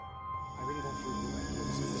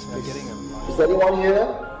We're getting a Is anyone here?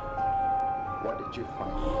 What did you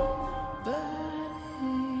find?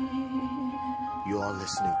 You are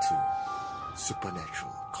listening to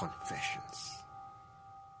Supernatural Confessions.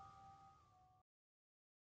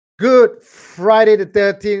 Good Friday the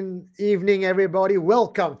 13th evening, everybody.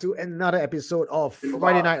 Welcome to another episode of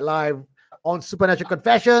Friday Night Live on Supernatural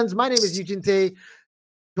Confessions. My name is Eugene Tay.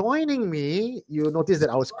 Joining me, you'll notice that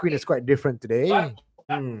our screen is quite different today.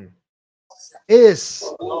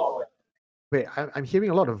 Wait, I'm hearing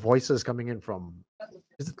a lot of voices coming in from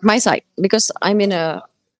my side because I'm in a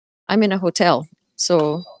hotel.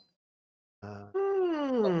 So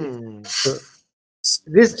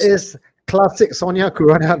this is classic Sonia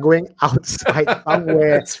Kurana going outside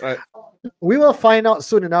somewhere. That's right. We will find out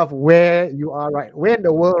soon enough where you are where in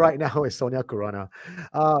the world right now is Sonia Kurana.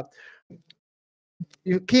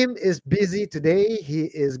 Kim is busy today. He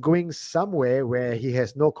is going somewhere where he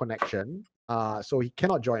has no connection. So he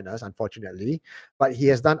cannot join us, unfortunately. But he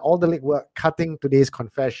has done all the legwork, cutting today's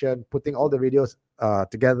confession, putting all the videos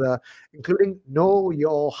together, including Know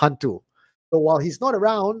Your Hantu. So while he's not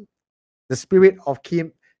around, the spirit of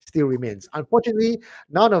Kim still remains. Unfortunately,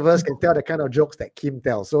 none of us can tell the kind of jokes that Kim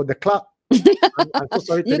tells. So the club, I'm so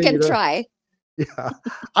sorry. you can try. Yeah,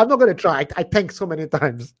 I'm not going to try. I thank so many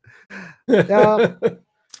times.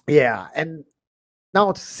 Yeah, and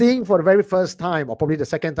now seeing for the very first time, or probably the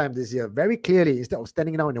second time this year, very clearly, instead of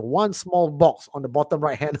standing down in one small box on the bottom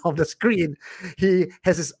right hand of the screen, he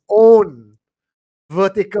has his own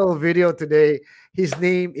vertical video today. His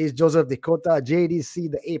name is Joseph Dakota,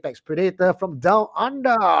 JDC, the Apex Predator from Down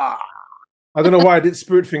Under. I don't know why I did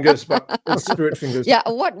spirit fingers, but it's spirit fingers. Yeah,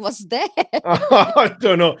 what was that? I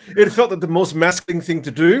don't know. It felt like the most masculine thing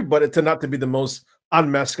to do, but it turned out to be the most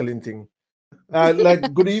unmasculine thing.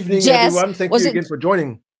 Good evening, Jazz. everyone. Thank you again for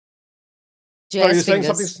joining. Jazz Are you saying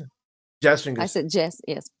fingers. something? Jazz fingers. I said jazz.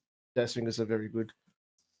 Yes. Jazz fingers are very good.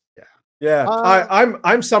 Yeah. Yeah.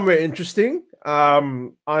 I'm somewhere interesting.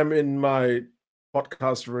 I'm in my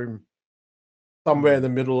podcast room, somewhere in the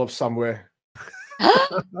middle of somewhere.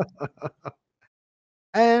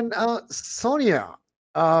 And Sonia,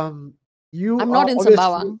 you I'm not in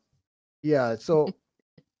Sembawang. Yeah, so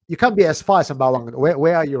you can't be as far as Sembawang.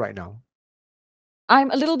 Where are you right now?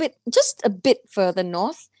 I'm just a bit further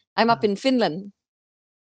north. I'm up in Finland.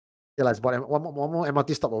 Yeah, it's about one more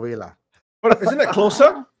MRT stop away lah. But isn't it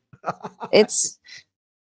closer?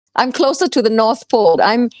 I'm closer to the North Pole.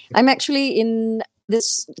 I'm actually in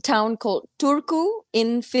this town called Turku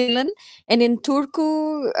in Finland, and in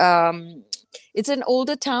Turku, it's an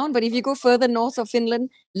older town. But if you go further north of Finland,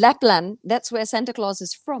 Lapland, that's where Santa Claus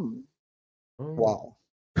is from. Wow.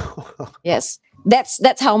 Yes,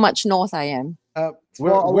 that's how much north I am.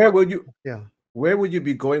 Where will you? Yeah. Where would you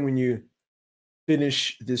be going when you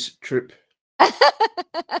finish this trip?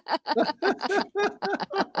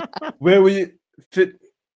 Where will you fit?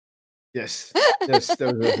 Yes,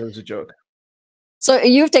 that was a joke. So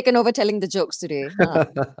you've taken over telling the jokes today. Huh?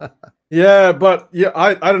 Yeah, but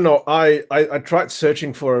I don't know. I tried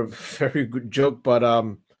searching for a very good joke, but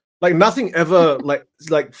like nothing ever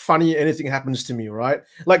like funny anything happens to me, right?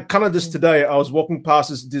 Like kind of just today, I was walking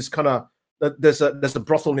past this kind of there's a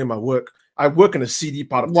brothel near my work. I work in a seedy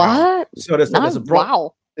part of town. What? So there's a brothel.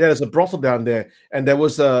 Wow. Yeah, there's a brothel down there, and there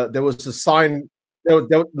was a sign.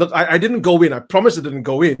 Look, I didn't go in. I promise I didn't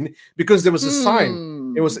go in because there was a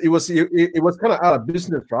sign. It was kind of out of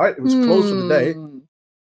business, right? It was closed for the day,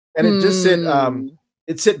 and it just said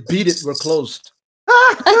 "Beat it, we're closed."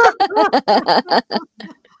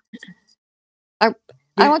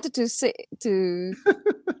 I wanted to say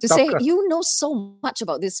say you know so much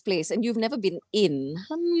about this place and you've never been in.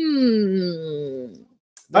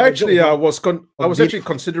 I was actually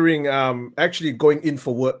considering actually going in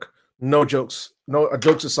for work. No jokes. No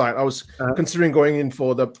jokes aside, I was considering going in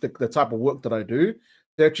for the type of work that I do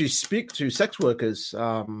to actually speak to sex workers.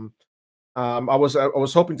 I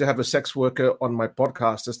was hoping to have a sex worker on my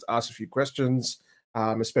podcast just to ask a few questions,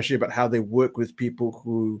 especially about how they work with people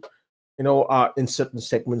who, are in certain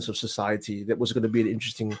segments of society. That was going to be an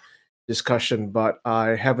interesting discussion, but I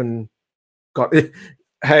haven't got it.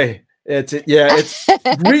 Hey, it's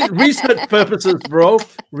research purposes, bro.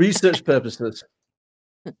 Research purposes.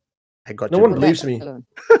 I got no you. one believes me. No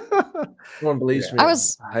one believes me. I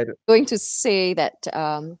was I hate it. going to say that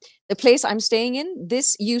the place I'm staying in,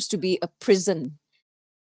 this used to be a prison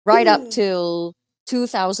right up till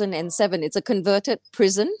 2007. It's a converted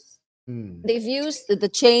prison. They've used the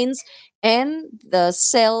chains and the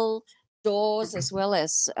cell doors as well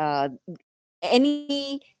as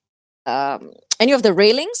any of the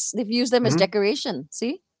railings. They've used them as decoration.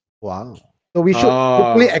 See? Wow. So we should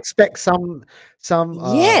hopefully expect some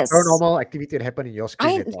Yes. paranormal activity to happen in your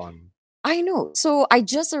screen I later on. I know. So I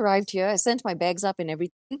just arrived here. I sent my bags up and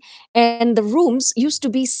everything, and the rooms used to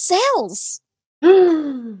be cells.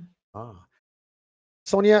 Ah.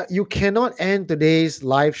 Sonia, you cannot end today's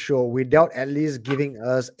live show without at least giving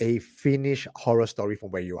us a finished horror story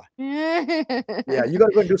from where you are. Yeah, you got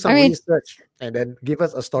to go and do some I mean, research and then give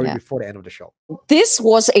us a story yeah. before the end of the show. This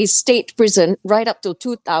was a state prison right up to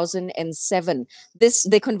 2007.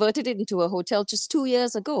 They converted it into a hotel just 2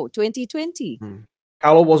 years ago, 2020.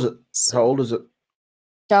 How old was it? How old is it?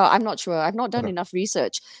 I'm not sure. I've not done enough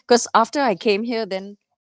research because after I came here, then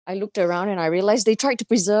I looked around and I realized they tried to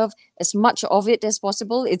preserve as much of it as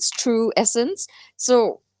possible, its true essence.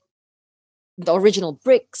 So the original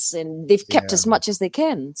bricks, and they've kept as much as they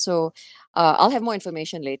can. So I'll have more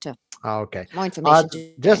information later. Okay. More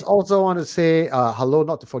information. Just also want to say hello,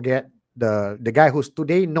 not to forget the guy who's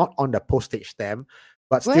today not on the postage stamp,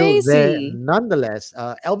 but still there nonetheless.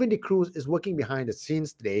 Alvin De Cruz is working behind the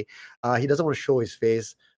scenes today. He doesn't want to show his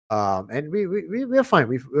face. And we're fine.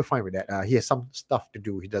 We're fine with that. He has some stuff to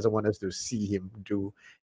do. He doesn't want us to see him do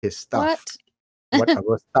his stuff.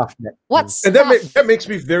 Whatever stuff and that makes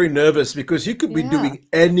me very nervous because he could be doing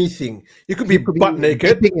anything. He could be butt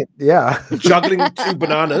naked, juggling 2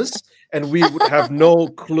 bananas, and we would have no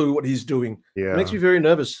clue what he's doing. It makes me very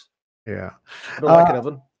nervous. Yeah, I don't like it,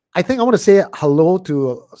 Evan. I think I want to say hello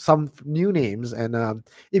to some new names. And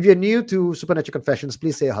if you're new to Supernatural Confessions,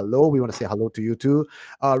 please say hello. We want to say hello to you too.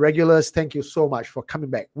 Regulars, thank you so much for coming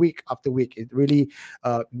back week after week. It really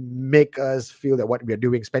make us feel that what we are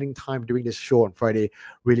doing, spending time doing this show on Friday,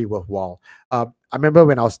 really worthwhile. I remember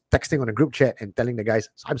when I was texting on a group chat and telling the guys,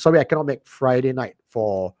 I'm sorry, I cannot make Friday night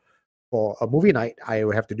for a movie night. I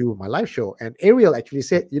will have to do my live show. And Ariel actually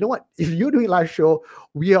said, you know what? If you're doing live show,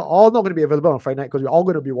 we are all not going to be available on Friday night because we're all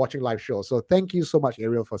going to be watching live show. So thank you so much,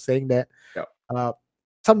 Ariel, for saying that.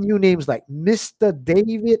 Some new names like Mr.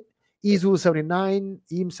 David, Izu79,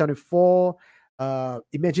 Eam74,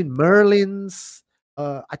 Imagine Merlins.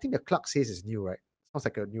 I think the clock says is new, right? Sounds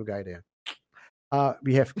like a new guy there.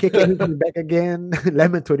 We have KK back again,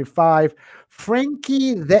 Lemon25,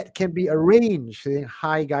 Frankie, that can be arranged. Saying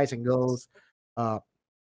hi, guys and girls. I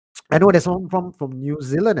know there's someone from New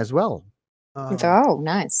Zealand as well. Oh,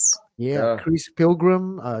 nice. Yeah, Chris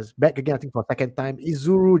Pilgrim is back again, I think for a second time.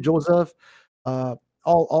 Izuru Joseph,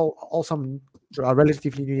 all some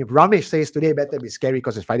relatively new. Ramesh says today better be scary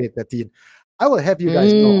because it's Friday 13. I will have you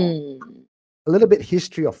guys know a little bit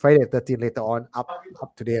history of Friday 13 later on up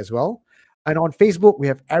today as well. And on Facebook, we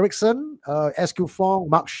have Erickson, SQ Fong,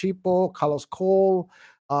 Mark Shipo, Carlos Cole,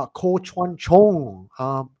 Ko Chuan Chong,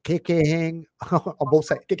 KK Heng on both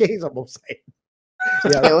sides. KK Heng's on both sides.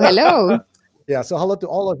 Hello. Yeah, so hello to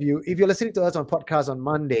all of you. If you're listening to us on podcast on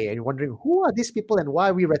Monday and you're wondering who are these people and why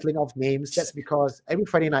are we rattling off names, that's because every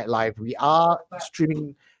Friday night live, we are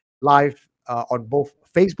streaming live on both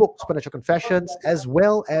Facebook, Supernatural Confessions, as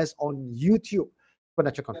well as on YouTube,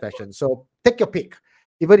 Supernatural Confessions. So take your pick.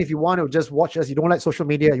 Even if you want to just watch us, you don't like social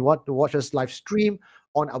media, you want to watch us live stream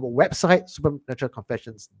on our website,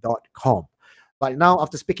 supernaturalconfessions.com. But now,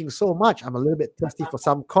 after speaking so much, I'm a little bit thirsty for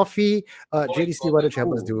some coffee. JDC, why don't you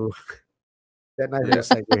help us do that nice little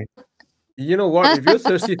segue? You know what? If you're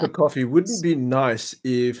thirsty for coffee, wouldn't it be nice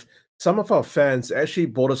if some of our fans actually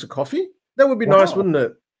bought us a coffee? That would be nice, wouldn't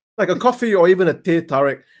it? Like a coffee or even a teh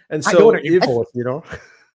tarik. And so I don't want to import, you know.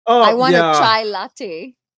 I want a chai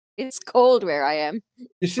latte. It's cold where I am.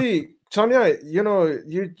 You see, Sonia, you know,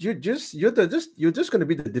 you're just going to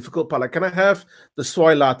be the difficult part. Like, can I have the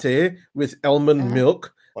soy latte with almond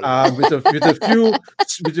milk, with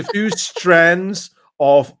a few strands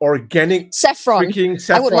of organic saffron? Freaking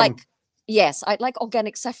saffron. I would like, yes, I'd like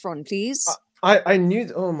organic saffron, please. I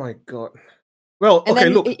knew. Oh my god. Well, and okay,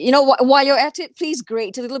 then, look. You know, while you're at it, please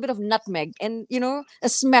grate a little bit of nutmeg and a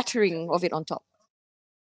smattering of it on top.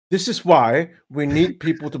 This is why we need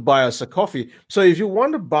people to buy us a coffee. So if you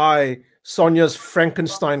want to buy Sonia's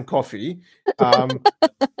Frankenstein coffee,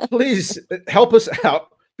 please help us out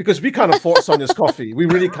because we can't afford Sonia's coffee. We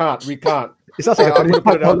really can't. We can't. It's not like a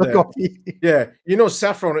 $25 coffee. Yeah, you know,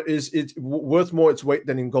 saffron it's worth more its weight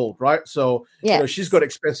than in gold, right? So you know, she's got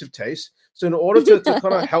expensive taste. So in order to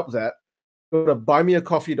kind of help that, go to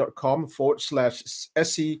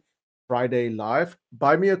buymeacoffee.com/SE Friday Live.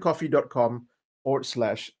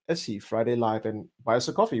 Buymeacoffee.com/SE Friday Live and buy us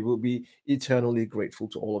a coffee. We'll be eternally grateful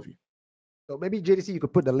to all of you. So maybe JDC, you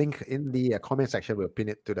could put the link in the comment section. We'll pin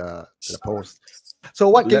it to the post. So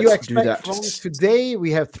what can you expect from today? We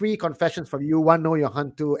have 3 confessions from you. 1, Know Your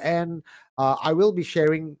Hantu, and I will be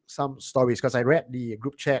sharing some stories because I read the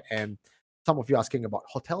group chat and some of you asking about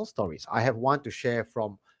hotel stories. I have one to share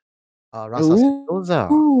from Rasa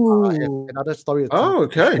Sentosa. I have another story to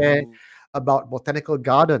share about botanical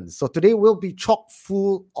gardens. So today will be chock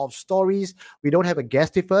full of stories. We don't have a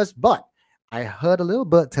guest with us, but I heard a little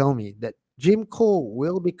bird tell me that Jim Cole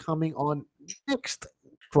will be coming on next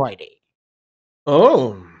Friday.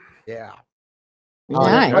 Oh, yeah.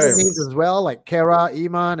 Nice. Other names as well, like Kara,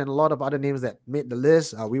 Iman, and a lot of other names that made the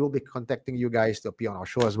list. We will be contacting you guys to appear on our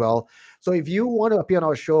show as well. So if you want to appear on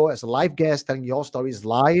our show as a live guest, telling your stories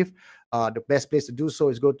live, the best place to do so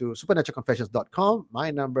is go to supernaturalconfessions.com.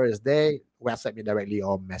 My number is there. WhatsApp me directly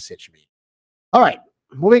or message me. All right,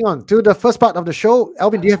 moving on to the first part of the show.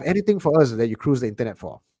 Alvin, do you have anything for us that you cruise the internet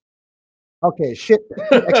for? Okay, shit.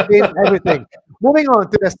 Explain everything. Moving on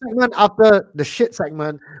to the segment after the shit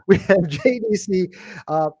segment, we have JDC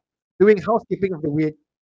doing housekeeping of the week.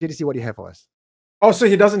 JDC, what do you have for us? Oh, so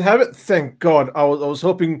he doesn't have it? Thank God. I was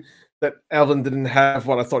hoping that Alvin didn't have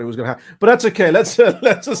what I thought he was going to have, but that's okay. Let's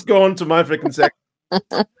just go on to my freaking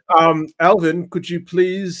segment. Alvin, could you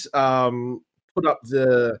please put up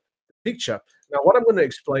the picture? Now, what I'm going to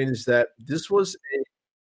explain is that this was a.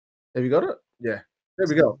 Have you got it? Yeah, there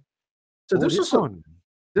we go. So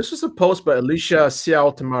this was a post by Alicia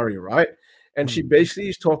Xiao Tamari, right? And she basically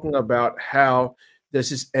is talking about how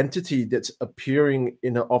there's this entity that's appearing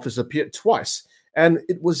in her office, appeared twice. And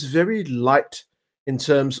it was very light in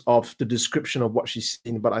terms of the description of what she's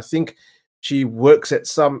seen. But I think she works at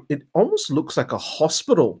it almost looks like a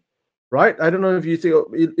hospital, right? I don't know if you think,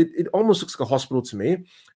 it almost looks like a hospital to me.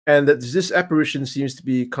 And that this apparition seems to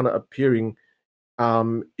be kind of appearing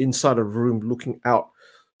inside a room looking out.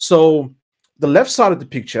 So the left side of the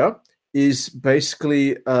picture is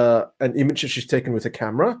basically an image that she's taken with a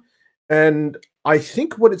camera. And I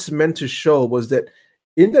think what it's meant to show was that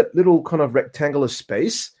in that little kind of rectangular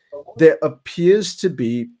space, there appears to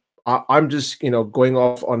be, I'm just, going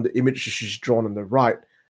off on the image that she's drawn on the right,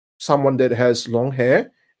 someone that has long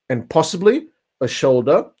hair and possibly a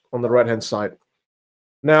shoulder on the right-hand side.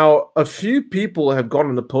 Now, a few people have gone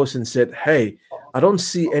on the post and said, hey, I don't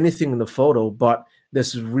see anything in the photo, but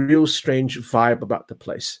there's a real strange vibe about the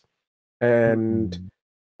place. And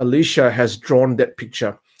Alicia has drawn that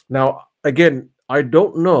picture. Now, again, I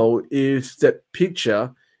don't know if that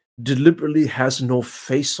picture deliberately has no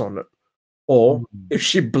face on it or if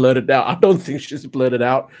she blurred it out. I don't think she's blurred it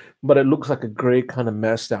out, but it looks like a gray kind of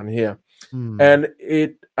mess down here. And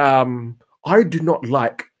it, I do not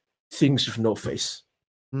like things with no face.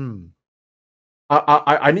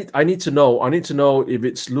 I need to know. I need to know if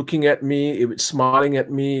it's looking at me, if it's smiling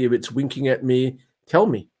at me, if it's winking at me. Tell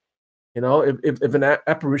me. If an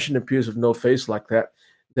apparition appears with no face like that,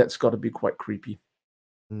 that's got to be quite creepy.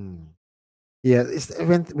 Yeah, it's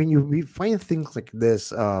when we find things like this,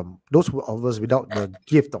 those of us without the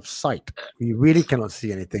gift of sight, we really cannot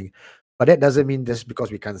see anything. But that doesn't mean just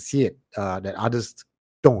because we can't see it, that others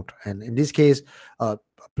don't. And in this case, a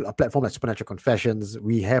platform like Supernatural Confessions,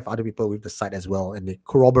 we have other people with the sight as well, and they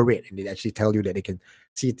corroborate and they actually tell you that they can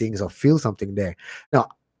see things or feel something there. Now,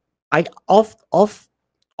 I off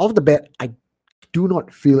the bat, I do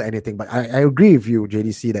not feel anything, but I agree with you,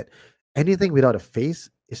 JDC, that anything without a face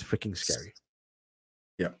is freaking scary.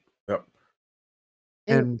 Yep.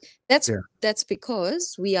 And that's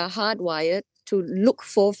because we are hardwired to look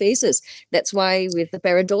for faces. That's why with the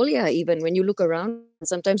pareidolia, even when you look around,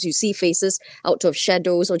 sometimes you see faces out of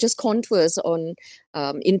shadows or just contours on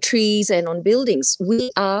in trees and on buildings.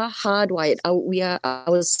 We are hardwired.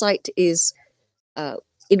 Our sight is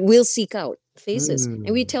it will seek out faces, and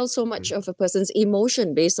we tell so much of a person's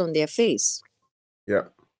emotion based on their face. Yeah.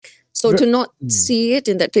 So to not see it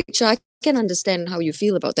in that picture, I can understand how you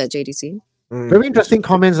feel about that, JDC. Very interesting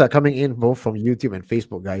comments are coming in both from YouTube and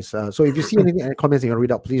Facebook, guys. So if you see any comments you want to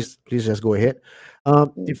read out, please just go ahead.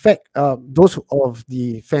 In fact, those of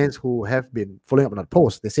the fans who have been following up on that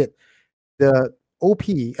post, they said the OP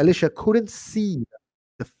Alicia couldn't see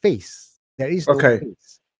the face. There is no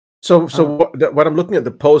face. So what I'm looking at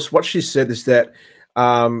the post, what she said is that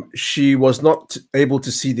she was not able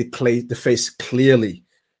to see the face clearly.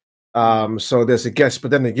 So there's a guess,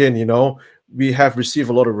 but then again, we have received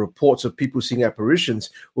a lot of reports of people seeing apparitions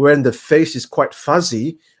when the face is quite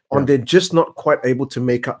fuzzy and they're just not quite able to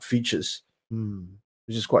make up features,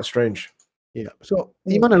 which is quite strange. Yeah. So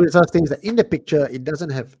Iman Arisa thinks that in the picture, it doesn't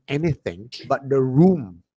have anything, but the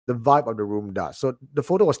room, the vibe of the room does. So the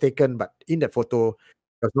photo was taken, but in that photo,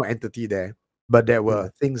 there's no entity there, but there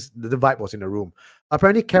were things, the vibe was in the room.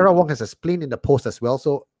 Apparently, Kara Wong has explained in the post as well.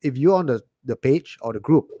 So if you're on the page or the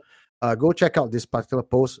group, go check out this particular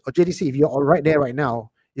post. Or JDC, if you're all right there right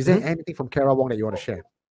now, is there anything from Kara Wong that you want to share?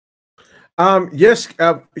 Yes,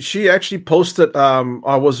 she actually posted.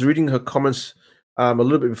 I was reading her comments a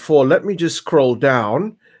little bit before. Let me just scroll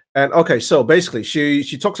down. And okay, so basically,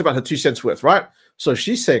 she talks about her 2 cents worth, right? So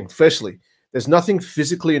she's saying, firstly, there's nothing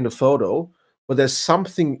physically in the photo, but there's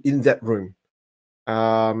something in that room.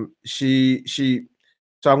 She.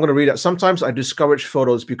 So I'm going to read it. Sometimes I discourage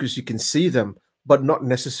photos because you can see them, but not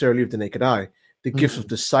necessarily with the naked eye. The gift of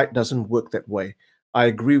the sight doesn't work that way. I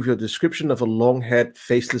agree with your description of a long-haired,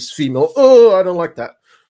 faceless female. Oh, I don't like that.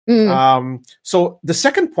 So the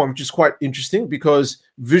second point, which is quite interesting, because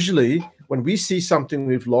visually, when we see something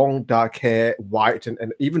with long, dark hair, white,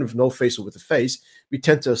 and even with no face or with a face, we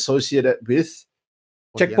tend to associate it with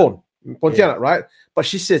checkbone, Pontianak, right? But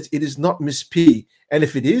she says it is not Miss P. And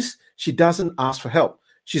if it is, she doesn't ask for help.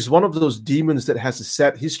 She's one of those demons that has a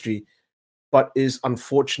sad history, but is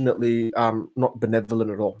unfortunately not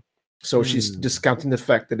benevolent at all. So she's discounting the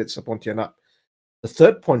fact that it's a Pontianak. The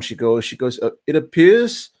third point she goes, it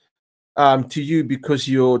appears to you because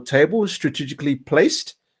your table is strategically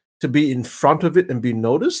placed to be in front of it and be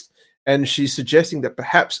noticed. And she's suggesting that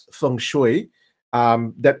perhaps feng shui,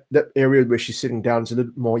 that area where she's sitting down is a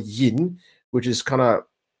little bit more yin, which is kind of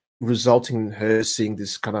resulting in her seeing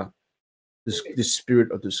this kind of this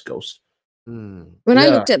spirit of this ghost. When I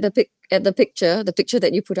looked at the picture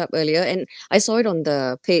that you put up earlier, and I saw it on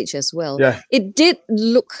the page as well, it did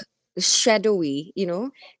look shadowy,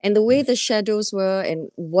 and the way the shadows were and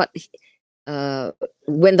what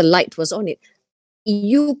when the light was on it,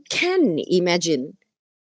 you can imagine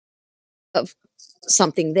of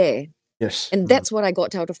something there. Yes. And that's what I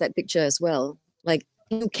got out of that picture as well. Like,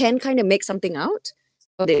 you can kind of make something out,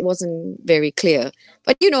 but it wasn't very clear.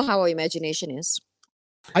 But you know how our imagination is.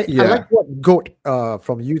 I like what Goat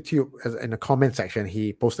from YouTube in the comment section,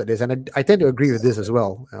 he posted this, and I tend to agree with this as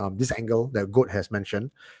well. This angle that Goat has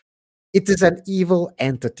mentioned. It is an evil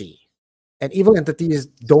entity. And evil entities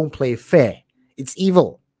don't play fair. It's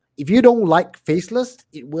evil. If you don't like faceless,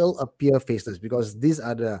 it will appear faceless, because these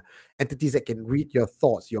are the entities that can read your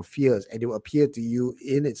thoughts, your fears, and it will appear to you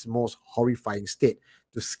in its most horrifying state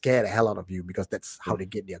to scare the hell out of you, because that's how they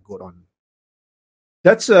get their goat on.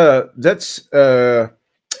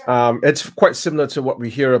 It's quite similar to what we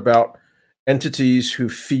hear about entities who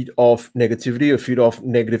feed off negativity or feed off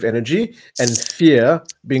negative energy, and fear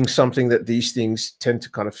being something that these things tend to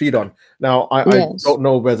kind of feed on. Now, I don't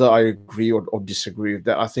know whether I agree or disagree with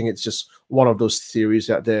that. I think it's just one of those theories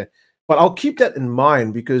out there. But I'll keep that in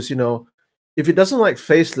mind, because, if it doesn't like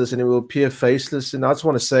faceless and it will appear faceless, and I just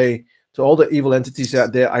want to say to all the evil entities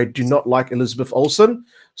out there, I do not like Elizabeth Olsen.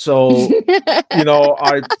 So,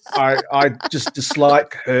 I just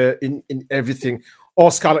dislike her in everything. Or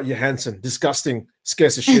Scarlett Johansson, disgusting,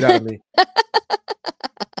 scares the shit out of me.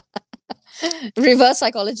 Reverse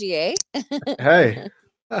psychology, eh? Hey,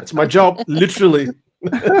 that's my job, literally.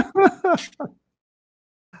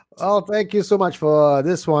 Oh, thank you so much for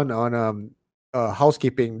this one on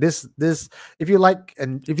housekeeping. This if you like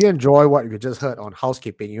and if you enjoy what you just heard on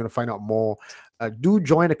housekeeping, you want to find out more, do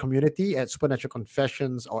join the community at Supernatural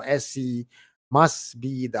Confessions or SC Must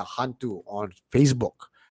Be the Hantu on Facebook.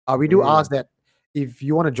 We do ask that if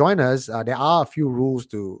you want to join us, there are a few rules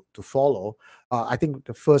to follow. I think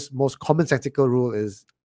the first most commonsensical rule is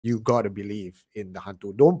you got to believe in the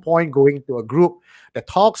Hantu. Don't point going to a group that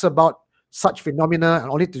talks about such phenomena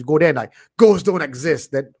and only to go there and like, ghosts don't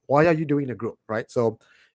exist. Then why are you doing a group, right? So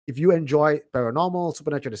if you enjoy paranormal,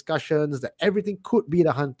 supernatural discussions, that everything could be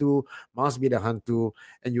the Hantu, must be the Hantu,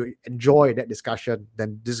 and you enjoy that discussion,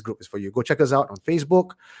 then this group is for you. Go check us out on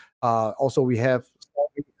Facebook. Also, we have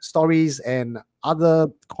stories and other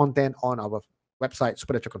content on our website,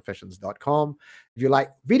 supernaturalconfessions.com. If you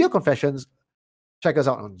like video confessions, check us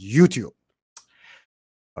out on YouTube.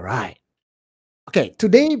 All right. Okay,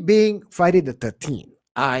 today being Friday the 13th,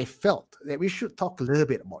 I felt that we should talk a little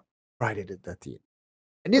bit about Friday the 13th.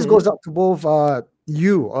 And this goes out to both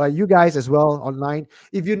you guys as well online.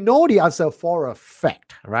 If you know the answer for a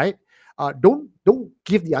fact, right? Don't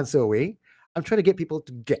give the answer away. I'm trying to get people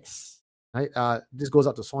to guess. Right? This goes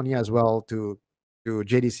out to Sonia as well, to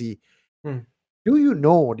JDC. Do you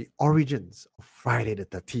know the origins of Friday the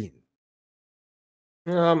 13th?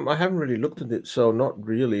 I haven't really looked at it, so not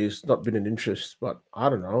really. It's not been an interest, but I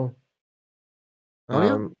don't know.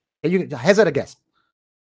 Can you hazard a guess?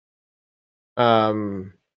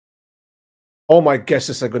 All my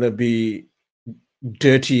guesses are going to be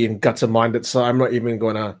dirty and gutter-minded, so I'm not even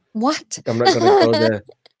going to. What? I'm not going to go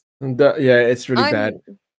there. Yeah, it's really bad.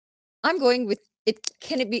 I'm going with it.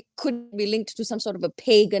 Could it be linked to some sort of a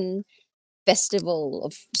pagan festival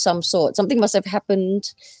of some sort? Something must have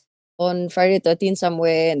happened on Friday the 13th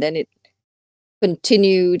somewhere, and then it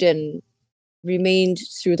continued, and remained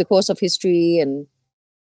through the course of history. And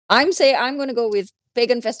I'm going to go with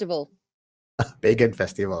Pagan Festival. Pagan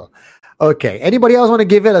Festival. Okay. Anybody else want to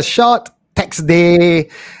give it a shot? Tax Day,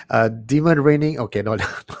 Demon Reigning. Okay, no,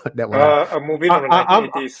 not that one. A movie from the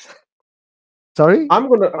 1980s. Sorry? I'm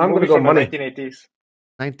gonna go from money. the 1980s.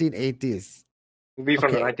 1980s. Movie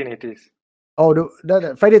from the Okay. 1980s. Oh,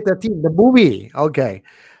 the Friday 13th, the movie. Okay.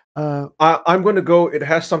 I'm gonna go. It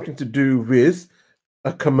has something to do with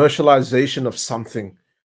a commercialization of something,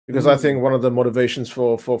 because I think one of the motivations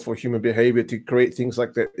for human behavior to create things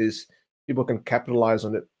like that is people can capitalize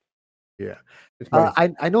on it. Yeah. It's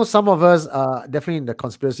money. I know some of us are definitely in the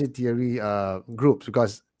conspiracy theory groups,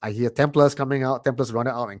 because I hear Templars coming out, Templars run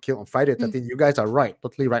out and killed on Friday 13th. You guys are right,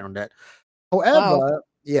 totally right on that. However,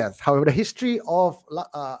 the history of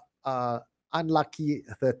Unlucky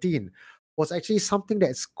 13 was actually something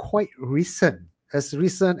that's quite recent as in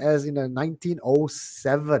the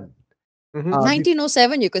 1907.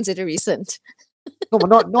 1907, you consider recent? No, but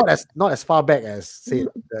not as far back as, say,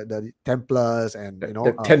 the Templars and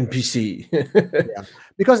the 10 BC. yeah,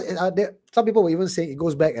 because some people will even say it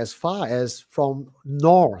goes back as far as from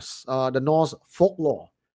Norse, the Norse folklore.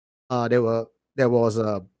 There was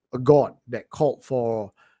a god that called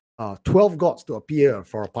for 12 gods to appear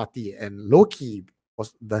for a party, and Loki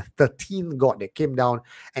was the 13th god that came down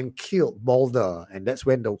and killed Balder, and that's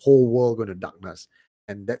when the whole world went into darkness,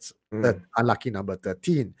 and that's the unlucky number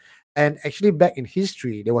 13. And actually, back in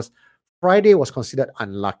history, there was Friday was considered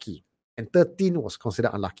unlucky, and 13 was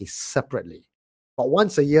considered unlucky separately. But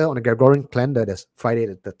once a year on the Gregorian calendar, there's Friday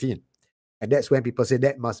the 13th, and that's when people say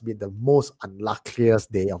that must be the most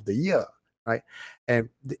unluckiest day of the year, right? And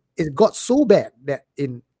it got so bad that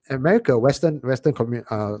in America, Western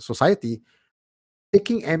society,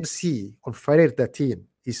 taking MC on Friday the 13th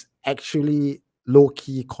is actually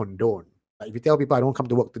low-key condoned. Like if you tell people I don't come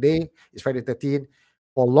to work today, it's Friday the 13th.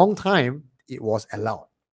 For a long time, it was allowed.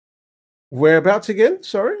 Whereabouts again?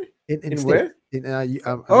 Sorry? In where? In are you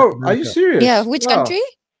America. serious? Yeah, which country?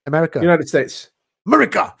 America. United States.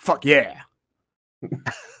 America. Fuck yeah.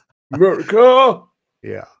 America.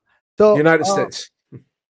 Yeah. So United States.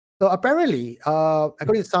 So apparently,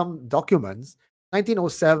 according to some documents,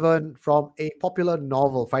 1907 from a popular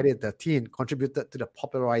novel, Friday the 13th, contributed to the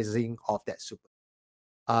popularizing of that super.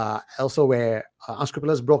 Also, where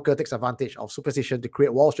unscrupulous broker takes advantage of superstition to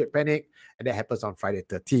create Wall Street panic, and that happens on Friday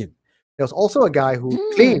 13th. There's also a guy who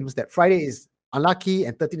claims that Friday is unlucky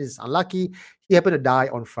and 13 is unlucky. He happened to die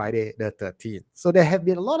on Friday the 13th. So there have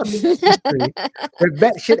been a lot of things in history where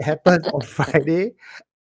bad shit happens on Friday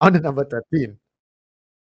on the number 13.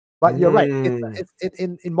 But you're right. It's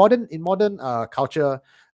in modern culture,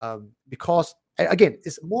 because again,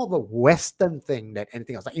 it's more of a Western thing than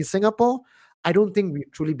anything else. Like in Singapore, I don't think we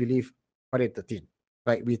truly believe Friday the 13th.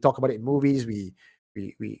 Right? We talk about it in movies. We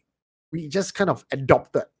just kind of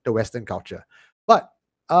adopted the Western culture. But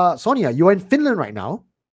Sonia, you're in Finland right now.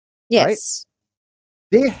 Yes.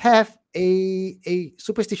 Right? They have a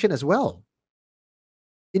superstition as well.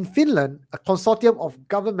 In Finland, a consortium of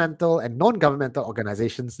governmental and non-governmental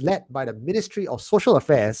organizations led by the Ministry of Social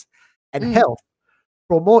Affairs and Health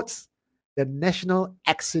promotes the National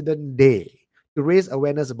Accident Day to raise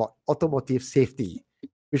awareness about automotive safety,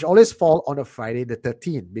 which always fall on a Friday the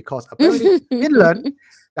 13th, because apparently in Finland,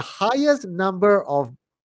 the highest number of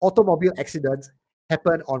automobile accidents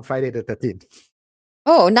happen on Friday the 13th.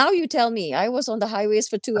 Oh, now you tell me. I was on the highways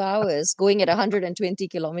for 2 hours going at 120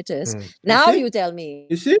 kilometers. Now you tell me.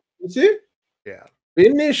 You see? Yeah.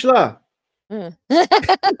 Finish lah. Mm.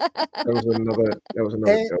 That was another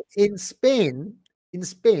And joke. in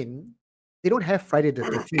Spain, they don't have Friday the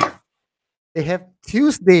 13th. They have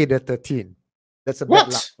Tuesday the 13th. That's a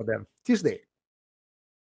bad luck for them. Tuesday.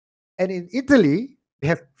 And in Italy, they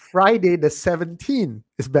have Friday the 17th.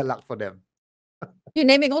 It's bad luck for them. You're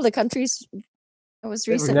naming all the countries. I was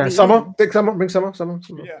recently Yeah, summer. Take summer. Bring summer.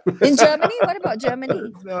 Yeah. in Germany. What about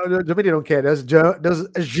Germany? No, Germany don't care. There's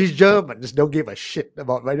Germans don't give a shit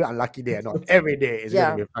about whether unlucky day or not. Every day is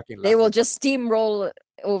going to be fucking lucky. They will just steamroll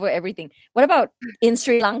over everything. What about in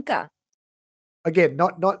Sri Lanka? Again,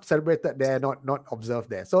 not celebrated there, not observed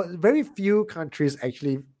there. So very few countries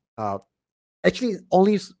actually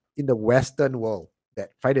only in the Western world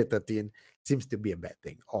that Friday 13 seems to be a bad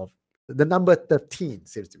thing. Of the number 13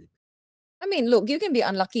 seems to be. I mean, look, you can be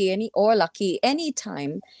unlucky or lucky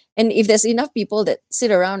anytime. And if there's enough people that sit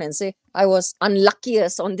around and say, I was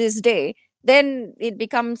unluckiest on this day, then it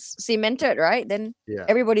becomes cemented, right? Then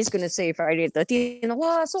everybody's going to say Friday 13th,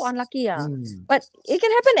 wow, so unlucky. But it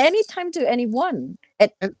can happen anytime to anyone.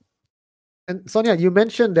 And Sonia, you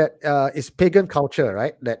mentioned that it's pagan culture,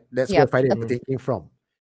 right? That's where Friday the 13th came from.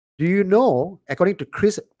 Do you know, according to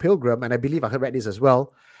Chris Pilgrim, and I believe I heard read this as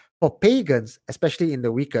well, for pagans, especially in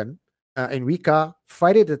the weekend, in Wicca,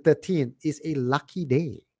 Friday the 13th is a lucky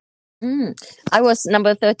day. I was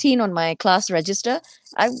number 13 on my class register.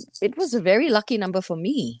 It was a very lucky number for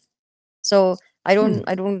me. So I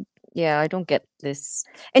don't get this.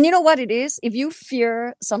 And you know what it is? If you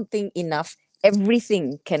fear something enough,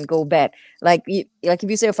 everything can go bad. Like if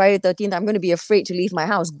you say Friday the 13th, I'm going to be afraid to leave my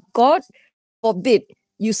house. God forbid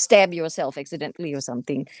you stab yourself accidentally or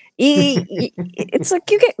something. It's like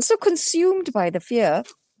you get so consumed by the fear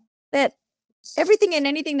that everything and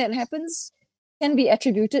anything that happens can be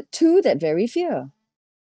attributed to that very fear.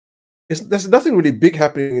 There's nothing really big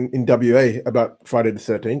happening in WA about Friday the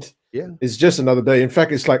 13th. Yeah. It's just another day. In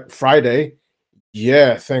fact, it's like Friday.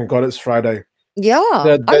 Yeah, thank God it's Friday.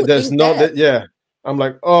 Yeah. There's not that. Yeah. I'm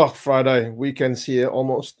like, oh, Friday, weekend's here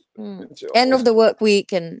almost. End of the work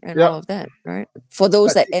week and all of that, right? For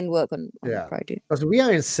those that end work on Friday. Because we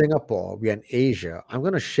are in Singapore, we are in Asia. I'm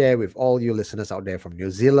going to share with all you listeners out there from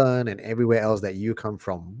New Zealand and everywhere else that you come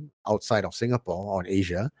from outside of Singapore or in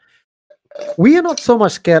Asia. We are not so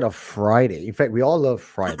much scared of Friday. In fact, we all love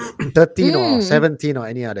Friday, 13 or 17 or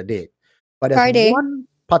any other date. But there's Friday. one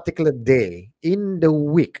particular day in the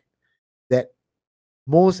week that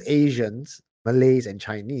most Asians, Malays, and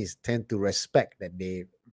Chinese tend to respect that day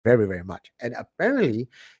very, very much. And apparently,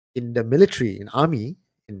 in the military, in army,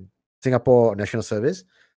 in Singapore National Service,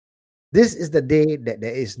 this is the day that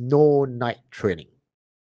there is no night training.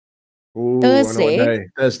 Ooh, Thursday.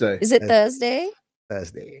 Thursday. Is it Thursday?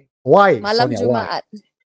 Thursday. Why? Malam Sonia, Jumaat.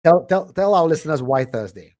 Why? Tell our listeners why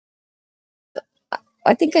Thursday.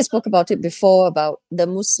 I think I spoke about it before about the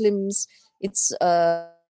Muslims. It's the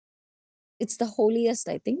holiest,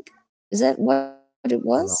 I think. Is that what it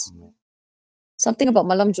was? Something about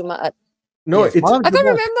Malam Jumaat. No, yes, it's I can't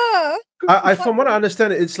remember. I from what I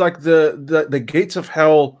understand, it's like the gates of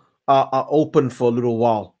hell are open for a little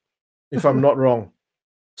while, if I'm not wrong.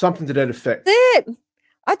 Something to that effect.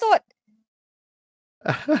 I thought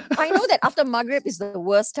I know that after Maghrib is the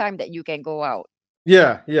worst time that you can go out.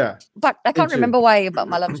 Yeah. But I can't remember why about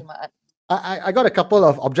Malam Jumaat. I got a couple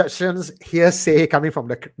of objections hearsay coming from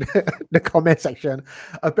the comment section.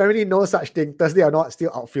 Apparently, no such thing. Thursday or not, still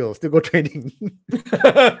outfield, still go training.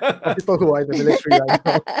 For people who are in the military right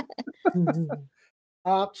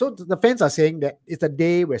now. So the fans are saying that it's a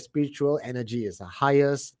day where spiritual energy is the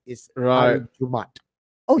highest. It's right. Jumat.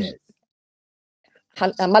 Oh, yes.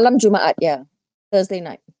 Malam Jumaat, yeah. Thursday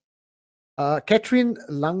night. Catherine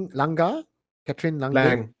Lang, Catherine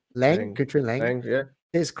Lang, yeah.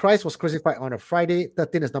 Says Christ was crucified on a Friday.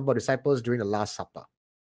 13 is number of disciples during the Last Supper.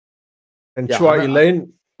 And Chua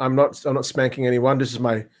Elaine, I'm not spanking anyone. This is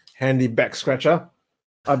my handy back scratcher.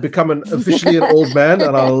 I've become officially an old man,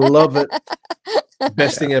 and I love it.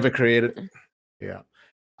 Best thing ever created. Yeah.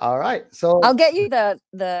 All right. So I'll get you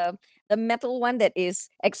the metal one that is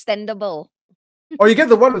extendable. Oh, you get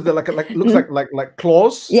the one with the looks like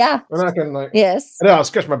claws. Yeah. And I can yes. And then I'll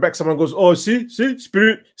scratch my back. Someone goes, "Oh, see,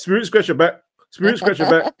 spirit, scratch your back. Spirit, scratch your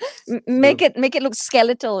back." Make it look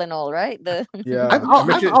skeletal and all, right? Yeah. I'm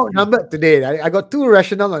outnumbered today. I got two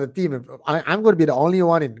rational on the team. I'm going to be the only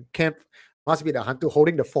one in camp. Must be the hunter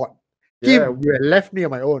holding the fort. Kim, you left me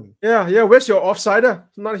on my own. Yeah. Where's your offsider?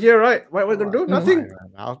 Not here, right? What are we gonna do? Nothing.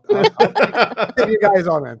 I'll take you guys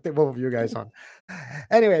on, man. Take both of you guys on.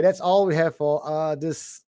 Anyway, that's all we have for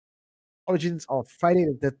this origins of Friday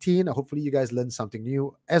the 13th. Hopefully, you guys learned something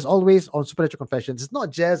new. As always, on Supernatural Confessions, it's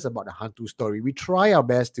not just about the Hantu story. We try our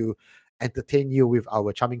best to entertain you with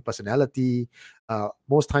our charming personality.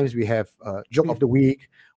 Most times, we have joke of the week.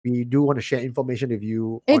 We do want to share information with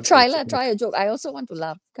you. Hey, try a joke. I also want to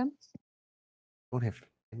laugh. Come. Don't have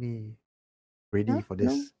any ready for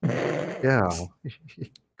this. No. Yeah,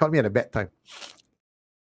 caught me at a bad time.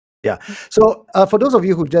 Yeah. So for those of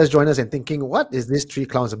you who just joined us and thinking, what is this three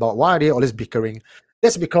clowns about? Why are they always bickering?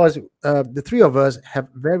 That's because the three of us have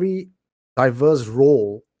very diverse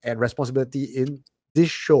role and responsibility in this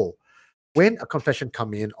show. When a confession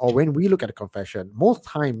come in or when we look at a confession, most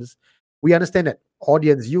times we understand that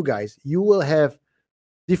audience, you guys, you will have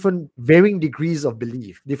different varying degrees of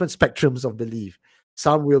belief, different spectrums of belief.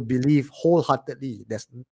 Some will believe wholeheartedly that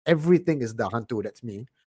everything is the Hantu, that's me.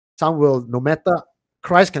 Some will, no matter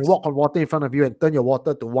Christ can walk on water in front of you and turn your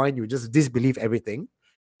water to wine, you just disbelieve everything.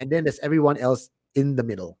 And then there's everyone else in the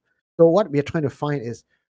middle. So what we are trying to find is,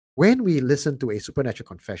 when we listen to a supernatural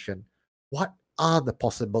confession, what are the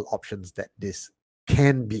possible options that this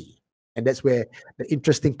can be? And that's where the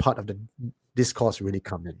interesting part of the discourse really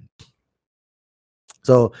come in.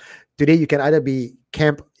 So today you can either be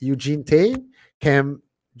Camp Eugene Tay, Camp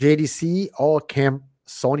JDC, or Camp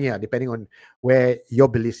Sonia, depending on where your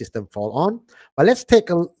belief system fall on. But let's take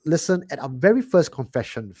a listen at our very first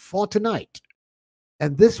confession for tonight.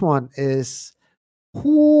 And this one is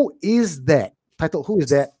Who Is That? Titled Who Is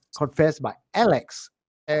That? Confessed by Alex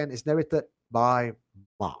and is narrated by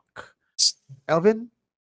Mark. Elvin,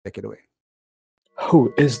 take it away.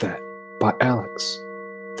 Who Is That? By Alex.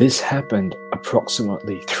 This happened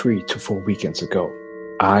approximately 3 to 4 weekends ago.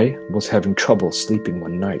 I was having trouble sleeping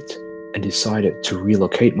one night and decided to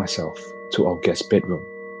relocate myself to our guest bedroom.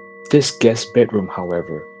 This guest bedroom,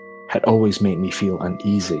 however, had always made me feel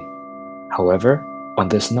uneasy. However, on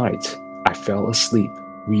this night, I fell asleep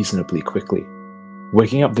reasonably quickly.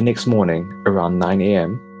 Waking up the next morning around 9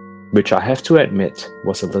 a.m., which I have to admit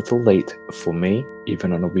was a little late for me,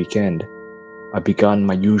 even on a weekend, I began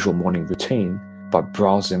my usual morning routine by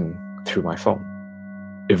browsing through my phone.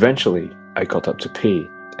 Eventually, I got up to pee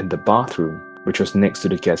in the bathroom, which was next to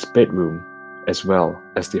the guest bedroom, as well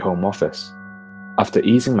as the home office. After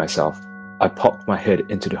easing myself, I popped my head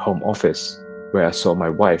into the home office, where I saw my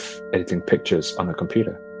wife editing pictures on her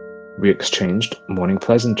computer. We exchanged morning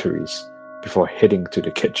pleasantries before heading to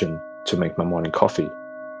the kitchen to make my morning coffee.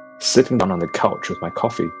 Sitting down on the couch with my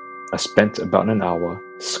coffee, I spent about an hour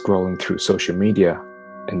scrolling through social media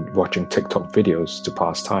and watching TikTok videos to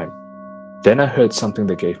pass time. Then I heard something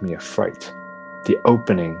that gave me a fright: the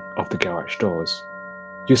opening of the garage doors.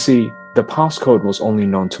 You see, the passcode was only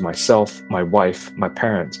known to myself, my wife, my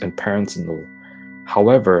parents, and parents-in-law.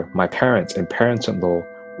 However, my parents and parents-in-law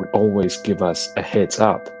would always give us a heads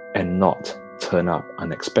up and not turn up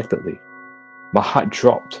unexpectedly. My heart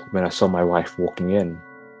dropped when I saw my wife walking in.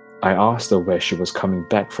 I asked her where she was coming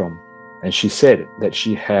back from, and she said that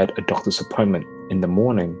she had a doctor's appointment in the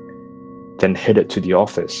morning, then headed to the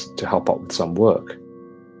office to help out with some work.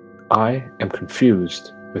 I am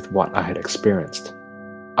confused with what I had experienced.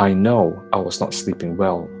 I know I was not sleeping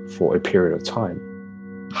well for a period of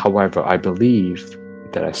time. However, I believe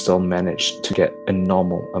that I still managed to get a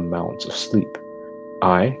normal amount of sleep.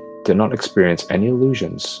 I did not experience any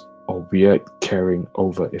illusions or weird carrying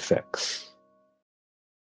over effects.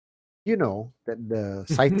 You know that the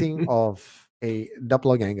sighting of a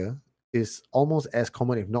doppelganger is almost as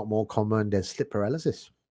common, if not more common, than sleep paralysis.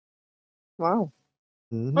 Wow.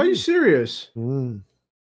 Are you serious? Mm.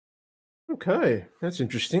 Okay, that's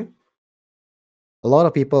interesting. A lot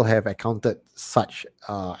of people have encountered such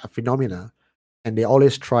a phenomena, and they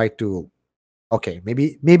always try to, okay,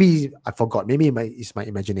 maybe I forgot, maybe it's my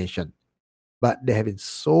imagination, but there have been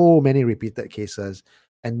so many repeated cases,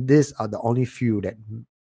 and these are the only few that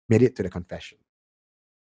made it to the confession.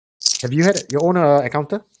 Have you had your own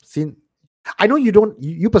encounter? Seen? I know you don't.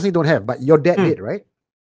 You personally don't have, but your dad did, right?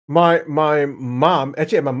 My mom,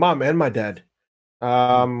 actually, my mom and my dad.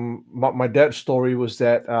 My dad's story was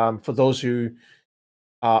that for those who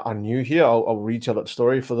are new here, I'll retell that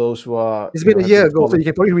story. For those who are, it's been a year ago, so you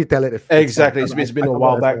can probably retell it. Exactly, it's been a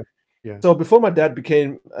while back. Yeah. So before my dad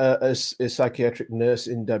became a psychiatric nurse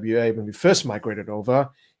in WA, when we first migrated over,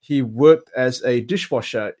 he worked as a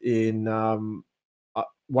dishwasher in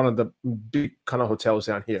one of the big kind of hotels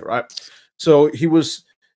down here, right? So he was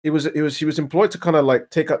employed to kind of like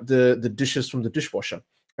take up the dishes from the dishwasher,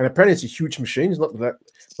 and apparently it's a huge machine. It's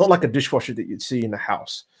not like a dishwasher that you'd see in a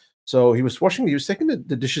house. So he was taking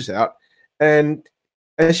the dishes out, and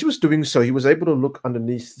as he was doing so, he was able to look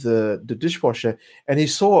underneath the dishwasher, and he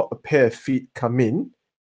saw a pair of feet come in,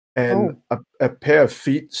 and a pair of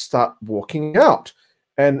feet start walking out.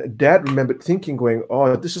 And Dad remembered thinking, going,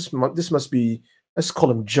 "Oh, this must be, let's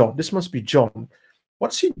call him John. This must be John.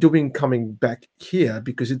 What's he doing coming back here?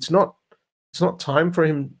 Because it's not time for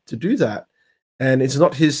him to do that, and it's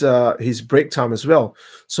not his break time as well.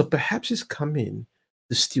 So perhaps he's come in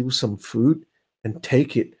to steal some food and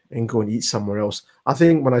take it and go and eat somewhere else." I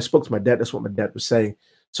think when I spoke to my dad, that's what my dad was saying.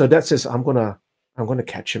 So Dad says, I'm gonna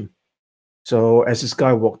catch him. So as this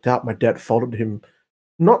guy walked out, my dad followed him,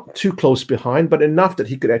 not too close behind, but enough that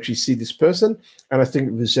he could actually see this person, and I think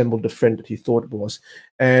it resembled the friend that he thought it was.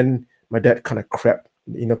 And my dad kind of crept,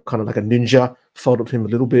 kind of like a ninja, followed him a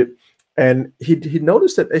little bit, and he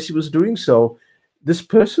noticed that as he was doing so, this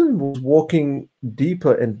person was walking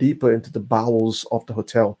deeper and deeper into the bowels of the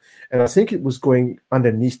hotel, and I think it was going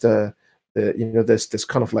underneath there's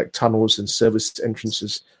kind of like tunnels and service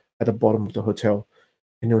entrances at the bottom of the hotel,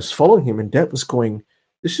 and he was following him. And Dad was going,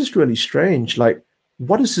 "This is really strange. Like,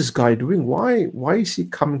 what is this guy doing? Why is he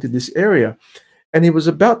coming to this area?" And he was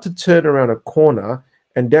about to turn around a corner,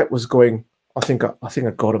 and Dad was going, I think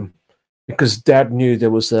I got him," because Dad knew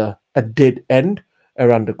there was a dead end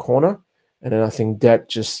around the corner. And then I think Dad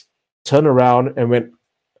just turned around and went,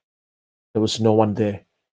 there was no one there.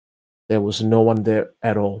 there was no one there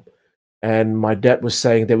at all. And my dad was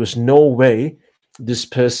saying there was no way this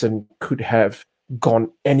person could have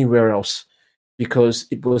gone anywhere else because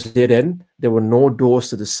it was dead end. There were no doors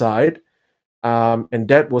to the side. And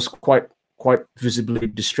Dad was quite visibly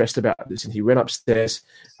distressed about this. And he went upstairs.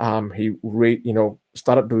 He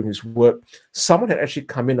started doing his work. Someone had actually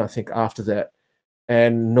come in, I think, after that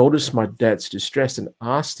and noticed my dad's distress and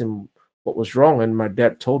asked him what was wrong. And my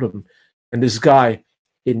dad told him. And this guy,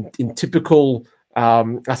 in typical,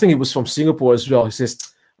 I think he was from Singapore as well. He says,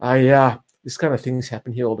 this kind of things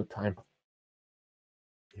happen here all the time.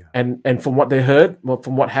 Yeah. And from what they heard,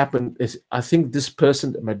 from what happened is, I think this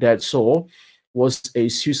person that my dad saw was a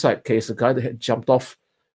suicide case, a guy that had jumped off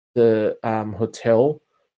the hotel,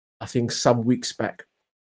 I think some weeks back.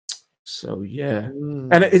 So yeah,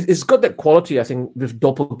 and it's got that quality, I think, with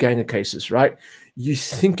doppelganger cases, right? You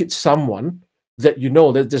think it's someone that you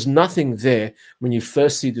know, that there's nothing there when you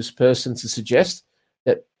first see this person to suggest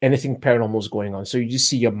that anything paranormal is going on. So you just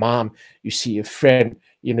see your mom, you see your friend,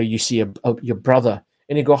 you see your brother,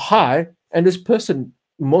 and you go hi, and this person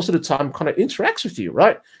most of the time kind of interacts with you,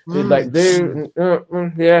 right? Like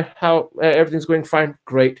how everything's going fine,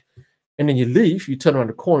 great, and then you leave, you turn around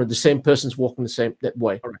the corner, the same person's walking that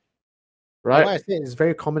way, right? Why I say it's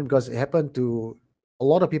very common because it happened to a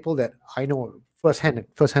lot of people that I know first-hand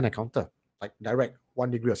encounter, like direct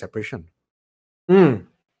 1 degree of separation.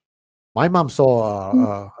 My mom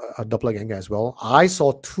saw a doppelganger as well. I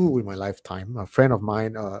saw 2 in my lifetime. A friend of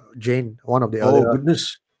mine, Jane, one of the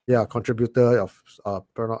contributor of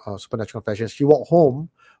Supernatural Confessions. She walked home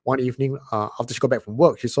one evening after she got back from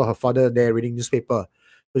work. She saw her father there reading newspaper.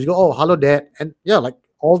 So she go, "Oh, hello, Dad," and like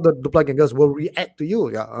all the doppelgangers will react to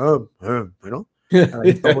you. Normal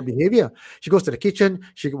behavior. She goes to the kitchen.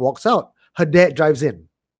 She walks out. Her dad drives in.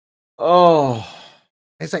 Oh,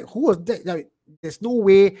 it's like, who was that? Like, there's no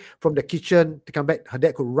way from the kitchen to come back. Her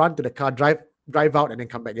dad could run to the car, drive out, and then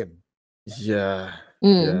come back in. Yeah.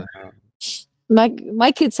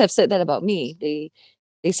 My kids have said that about me.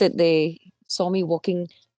 They said they saw me walking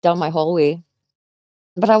down my hallway,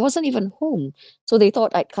 but I wasn't even home. So they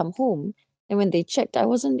thought I'd come home, and when they checked, I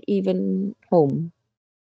wasn't even home.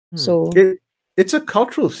 So it's a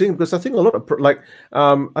cultural thing, because I think a lot of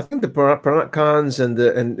I think the Perankans and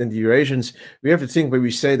the Eurasians, we have a thing where we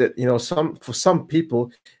say that for some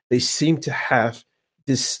people they seem to have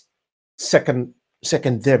this second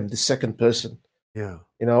person. Yeah.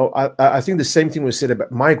 I think the same thing was said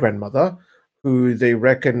about my grandmother, who they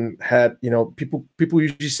reckon had, people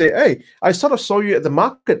usually say, "Hey, I sort of saw you at the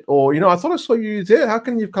market," or, I thought I saw you there. How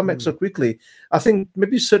can you come back so quickly? I think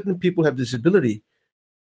maybe certain people have this ability.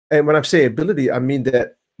 And when I say ability, I mean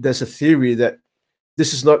that there's a theory that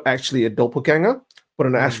this is not actually a doppelganger, but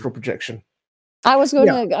an astral projection. I was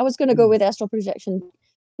gonna go with astral projection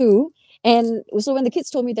too. And so when the kids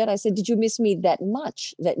told me that, I said, "Did you miss me that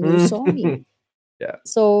much that you saw me?" Yeah.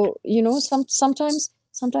 So sometimes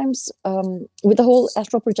with the whole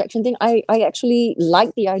astral projection thing, I actually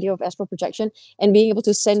like the idea of astral projection and being able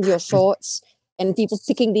to send your thoughts and people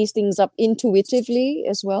picking these things up intuitively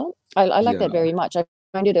as well. I like that very much. I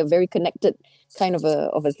find it a very connected kind of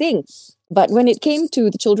a thing. But when it came to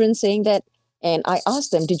the children saying that, and I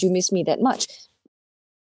asked them, "Did you miss me that much?"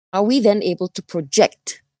 Are we then able to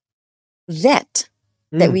project that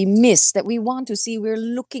we miss, that we want to see? We're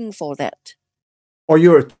looking for that. Or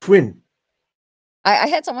you're a twin. I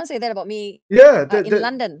had someone say that about me. Yeah, in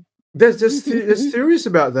London. There's theories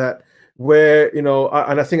about that where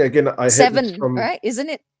and I think again I heard 7, from, right? Isn't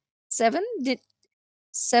it 7? Did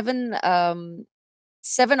 7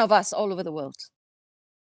 7 of us all over the world?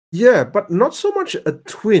 Yeah, but not so much a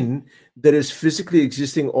twin that is physically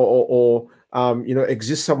existing or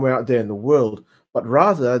exists somewhere out there in the world, but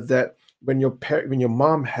rather that when your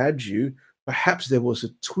mom had you, perhaps there was a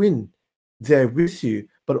twin there with you,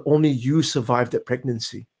 but only you survived that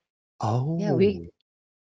pregnancy. Oh.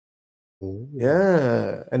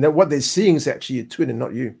 Yeah. And then what they're seeing is actually a twin and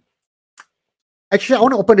not you. Actually, I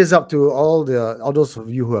want to open this up to all those of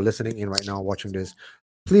you who are listening in right now, watching this.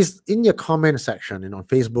 Please, in your comment section and on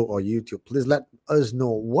Facebook or YouTube, please let us know,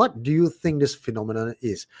 what do you think this phenomenon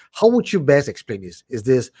is? How would you best explain this? Is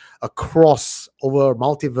this a cross over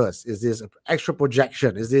multiverse? Is this an extra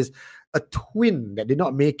projection? Is this a twin that did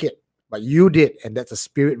not make it, but you did, and that's a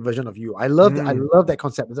spirit version of you? I love that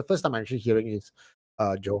concept. It's the first time I'm actually hearing it,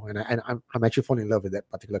 Joe, and I'm actually falling in love with that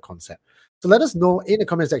particular concept. So let us know in the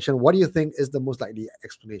comment section, what do you think is the most likely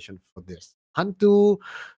explanation for this? Hantu,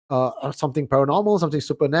 something paranormal, something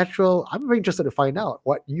supernatural? I'm very interested to find out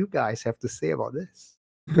what you guys have to say about this.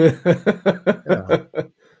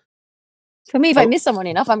 For me, if I miss someone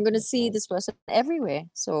enough, I'm going to see this person everywhere.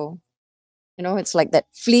 So It's like that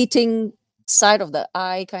fleeting side of the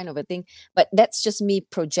eye kind of a thing. But that's just me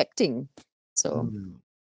projecting. So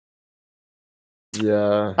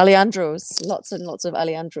yeah, Alejandros, lots and lots of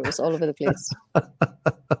Alejandros all over the place.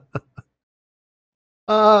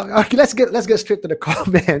 Okay, let's get straight to the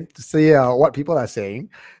comment to see what people are saying.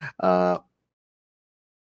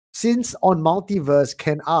 Since on Multiverse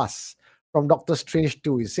Can Us from Doctor Strange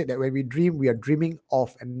 2, he said that when we dream, we are dreaming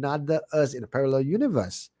of another us in a parallel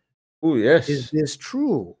universe. Oh yes. Is this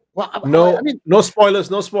true? Well, No, I mean, no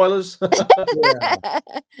spoilers. No spoilers. yeah.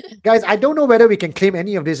 Guys, I don't know whether we can claim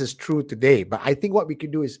any of this is true today, but I think what we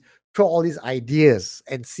can do is throw all these ideas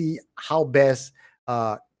and see how best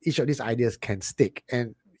each of these ideas can stick.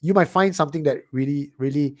 And you might find something that really,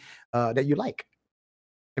 really that you like.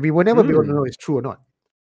 And we will never be able to know it's true or not.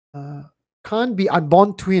 Can't be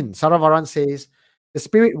unborn twin. Saravaran says the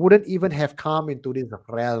spirit wouldn't even have come into this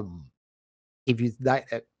realm if you died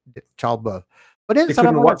at childbirth. But then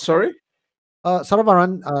Saravaran, what? Sorry.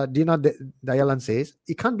 Saravaran Dina Dayalan says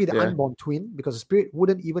it can't be the unborn twin because the spirit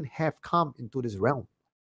wouldn't even have come into this realm.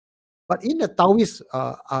 But in the Taoist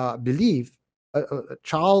belief, a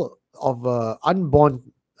child of unborn,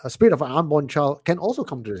 a spirit of an unborn child can also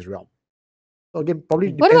come to this realm. So again,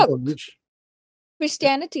 probably depends on which.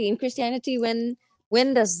 Christianity. In Christianity, when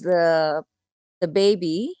does the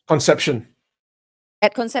baby conception?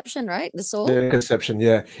 At conception, right? The soul? The conception,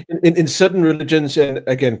 yeah. In certain religions, and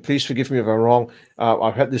again, please forgive me if I'm wrong,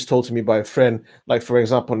 I've had this told to me by a friend, like for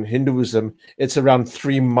example, in Hinduism, it's around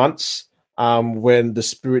 3 months when the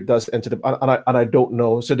spirit does enter the, and I don't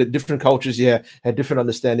know. So the different cultures, had different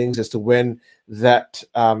understandings as to when that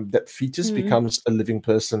that fetus becomes a living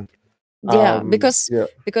person. Because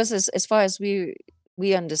as far as we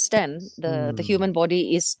understand, the human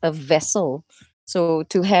body is a vessel. So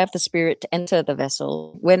to have the spirit enter the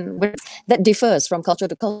vessel, when that differs from culture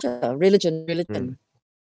to culture, religion.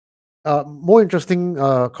 More interesting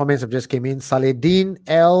comments have just came in. Saladin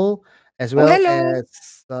L, as well as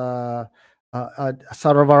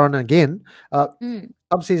Saravaran again.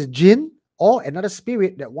 Some says jinn or another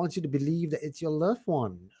spirit that wants you to believe that it's your loved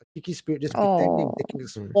one. A cheeky spirit just pretending, taking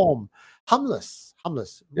its form. Harmless.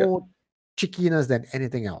 More cheekiness than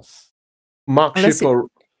anything else. Mark Shipper.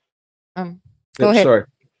 Go ahead. Sorry.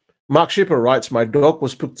 Mark Shipper writes, my dog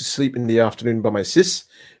was put to sleep in the afternoon by my sis,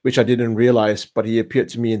 which I didn't realize, but he appeared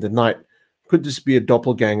to me in the night. Could this be a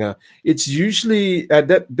doppelganger? It's usually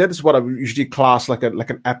that is what I usually class like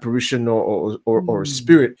an apparition or a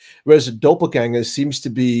spirit, whereas a doppelganger seems to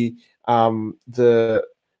be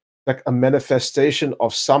like a manifestation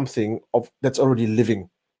of something that's already living.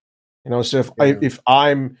 So if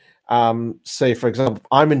I'm say for example,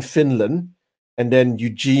 I'm in Finland and then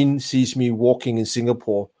Eugene sees me walking in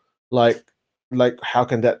Singapore, like how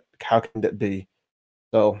can that be?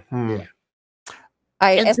 So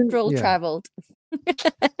I astral traveled.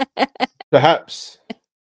 Perhaps.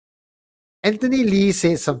 Anthony Lee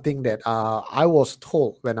said something that I was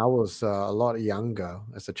told when I was a lot younger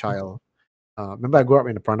as a child. Remember, I grew up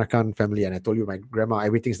in a Peranakan family, and I told you my grandma,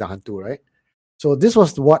 everything's the hantu, right? So this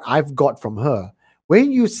was what I've got from her.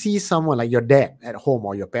 When you see someone like your dad at home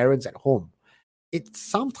or your parents at home, it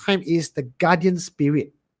sometimes is the guardian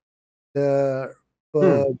spirit, the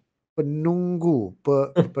penunggu,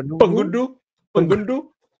 pengundu. The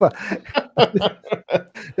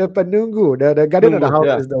penunggu, the guardian of the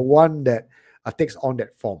house is the one that takes on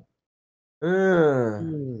that form.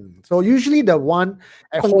 So usually the one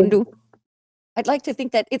at home. I'd like to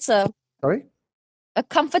think that it's a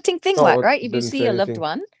comforting thing, right? If you see a loved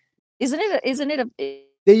one, isn't it?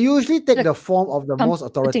 They usually take the form of the most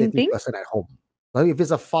authoritative person at home. So if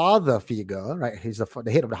it's a father figure, right? He's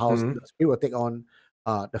the head of the house. The spirit will take on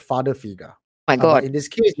the father figure. My God! In this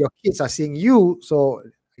case, your kids are seeing you, so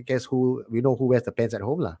I guess we know who wears the pants at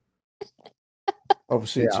home, lah.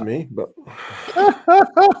 Obviously, it's me, but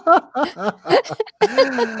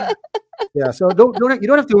so you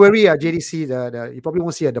don't have to worry, JDC. You probably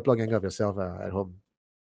won't see a doppelganger of yourself at home.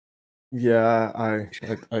 Yeah, I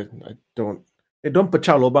don't. Don't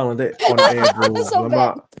pecah lobang on air, bro. So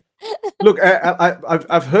bad. Look,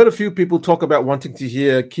 I've heard a few people talk about wanting to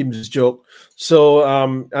hear Kim's joke. So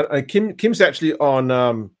Kim's actually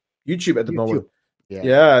on YouTube at the moment.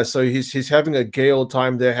 Yeah, so he's having a gay old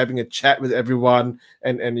time there, having a chat with everyone,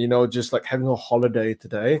 and just like having a holiday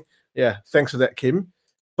today. Yeah, thanks for that, Kim.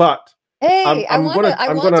 But hey, I want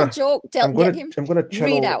a joke. I'm gonna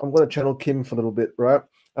channel Kim for a little bit, right?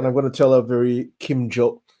 And I'm gonna tell a very Kim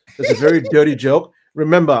joke. It's a very dirty joke.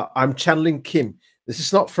 Remember, I'm channeling Kim. This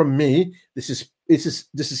is not from me. This is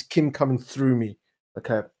Kim coming through me.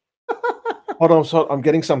 Okay. Hold on, I'm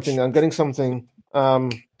getting something.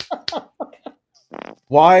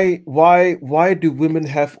 Why do women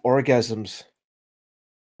have orgasms?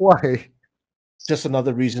 Why? Just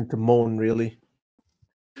another reason to moan, really.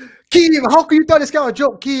 Kim, how can you tell this kind of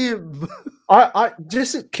joke, Kim? I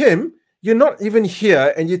just Kim, you're not even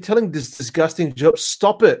here, and you're telling this disgusting joke.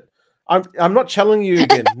 Stop it! I'm not challenging you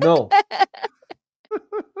again. No.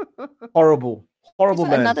 Horrible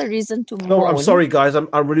man. Another reason to No, moan. I'm sorry, guys.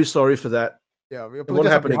 I'm really sorry for that. Yeah, we It won't apologize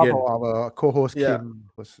on happen behalf again. of our co-host Yeah. Kim.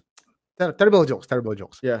 Was terrible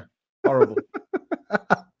jokes. Yeah, horrible.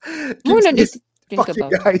 Moon and says, think "Fuck you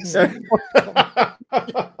about guys."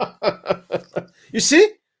 You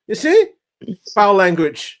see? Foul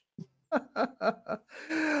language.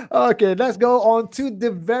 Okay, let's go on to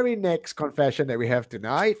the very next confession that we have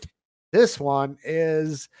tonight. This one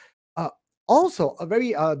is also a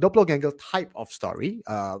very doppelganger type of story.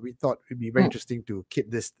 We thought it'd be very interesting to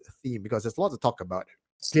keep this theme because there's a lot to talk about.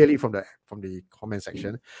 Clearly from the comment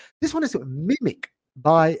section. This one is Mimic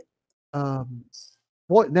by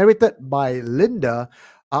narrated by Linda.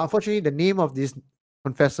 Unfortunately, the name of this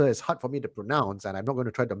confessor is hard for me to pronounce, and I'm not going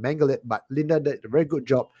to try to mangle it. But Linda did a very good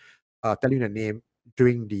job telling the name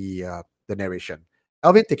during the narration.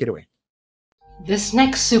 Alvin, take it away. This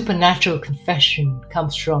next supernatural confession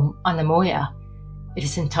comes from Anamoya. It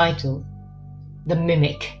is entitled The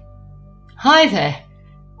Mimic. Hi there.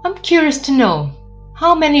 I'm curious to know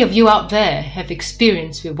how many of you out there have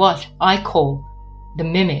experience with what I call the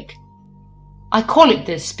mimic. I call it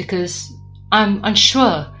this because I'm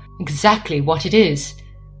unsure exactly what it is,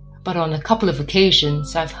 but on a couple of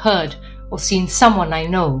occasions I've heard or seen someone I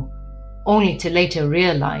know, only to later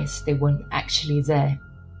realize they weren't actually there.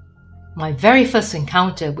 My very first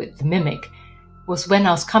encounter with the mimic was when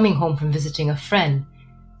I was coming home from visiting a friend.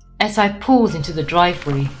 As I pulled into the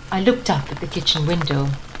driveway, I looked up at the kitchen window.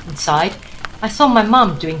 Inside, I saw my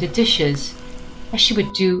mum doing the dishes, as she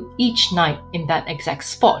would do each night in that exact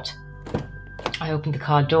spot. I opened the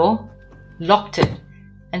car door, locked it,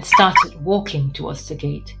 and started walking towards the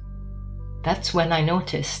gate. That's when I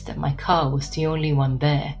noticed that my car was the only one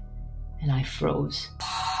there, and I froze.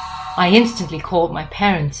 I instantly called my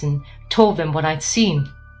parents and told them what I'd seen,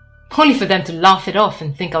 only for them to laugh it off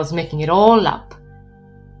and think I was making it all up.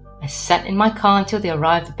 I sat in my car until they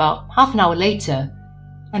arrived about half an hour later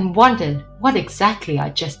and wondered what exactly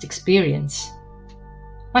I'd just experienced.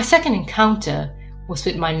 My second encounter was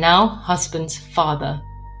with my now husband's father.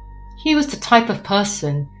 He was the type of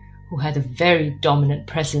person who had a very dominant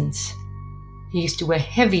presence. He used to wear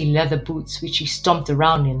heavy leather boots which he stomped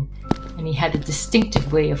around in, and he had a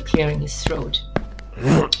distinctive way of clearing his throat.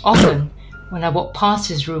 Often, when I walked past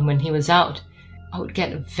his room when he was out, I would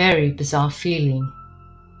get a very bizarre feeling.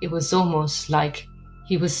 It was almost like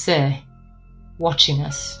he was there, watching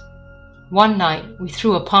us. One night, we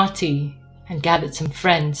threw a party and gathered some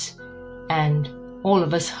friends, and all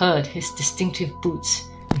of us heard his distinctive boots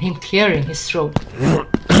and him clearing his throat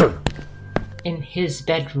in his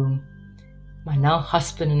bedroom. My now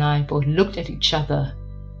husband and I both looked at each other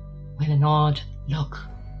with an odd look,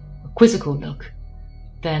 a quizzical look.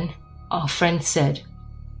 Then our friend said,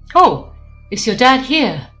 "Oh, is your dad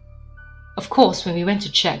here?" Of course, when we went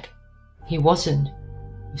to check, he wasn't.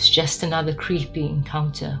 It was just another creepy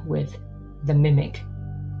encounter with the mimic.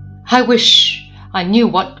 I wish I knew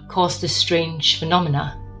what caused this strange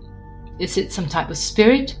phenomena. Is it some type of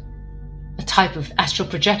spirit? A type of astral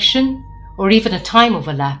projection? Or even a time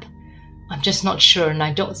overlap? I'm just not sure, and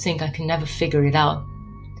I don't think I can ever figure it out.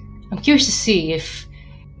 I'm curious to see if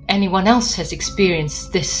anyone else has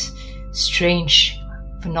experienced this strange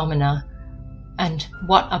phenomena and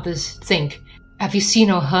what others think. Have you seen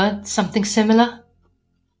or heard something similar?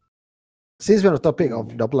 Since we're on the topic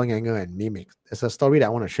of doppelganger and mimic, there's a story that I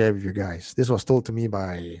want to share with you guys. This was told to me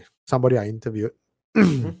by somebody I interviewed.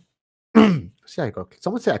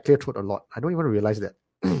 Someone said I clear throat a lot. I don't even realize that.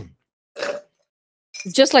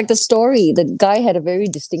 Just like the story, the guy had a very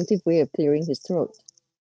distinctive way of clearing his throat.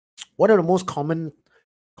 One of the most common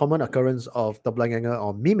occurrence of doppelganger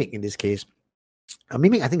or mimic in this case, a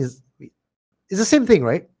mimic I think is the same thing,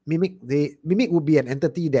 right? Mimic would be an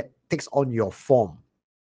entity that takes on your form.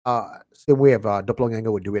 Same way of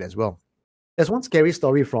doppelganger would do it as well. There's one scary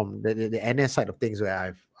story from the NS side of things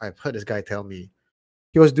where I've heard this guy tell me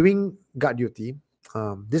he was doing guard duty.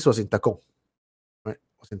 This was in Tekong, right?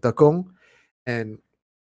 It was in Tekong, and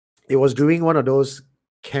it was during one of those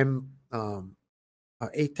camp.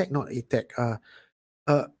 ATEC, not ATEC.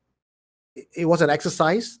 It was an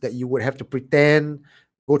exercise that you would have to pretend,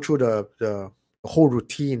 go through the whole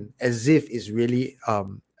routine as if it's really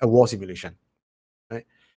a war simulation, right?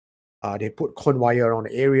 They put cone wire around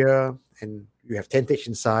the area, and you have tentage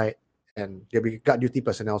inside, and there'll be guard duty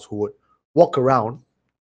personnel who would walk around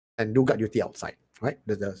and do guard duty outside, right?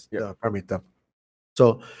 The perimeter.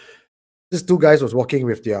 So these two guys was walking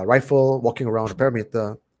with their rifle, walking around the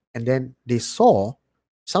perimeter, and then they saw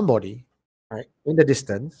somebody, right, in the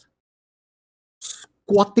distance,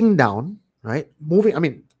 squatting down, right, moving. I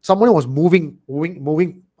mean, someone was moving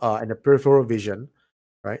in the peripheral vision,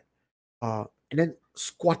 right, and then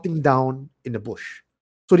squatting down in the bush.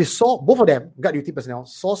 So they saw, both of them, guard duty personnel,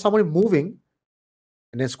 saw someone moving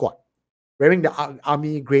and then squat, wearing the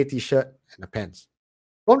army gray t-shirt and the pants.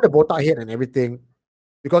 From the botak head and everything,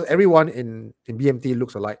 because everyone in BMT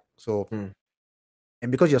looks alike. So, and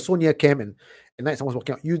because you're so near camp and at night someone's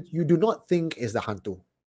walking out, you do not think it's the hantu.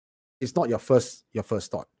 It's not your first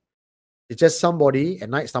thought. It's just somebody at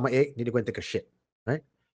night, stomach ache, need to go and take a shit, right?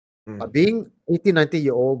 But being 18,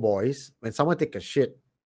 19-year-old boys, when someone take a shit,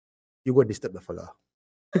 you go and disturb the fella.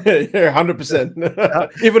 Yeah,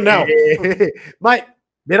 100%. Even now. Mike,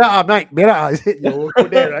 Mike, you go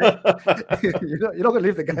there, right? You're not going to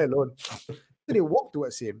leave the guy alone. So they walk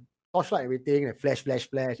towards him, torchlight everything, and flash.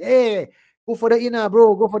 Hey, go further in,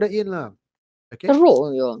 bro. Go further in. Okay? So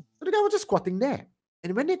the guy was just squatting there.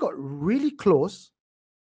 And when they got really close,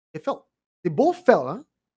 they both felt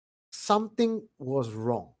something was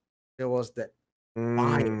wrong. There was that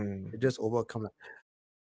vibe. It just overcome.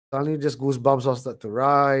 Suddenly, just goosebumps all start to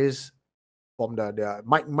rise from the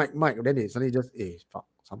Mike. Then they suddenly just, fuck,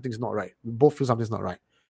 something's not right. We both feel something's not right.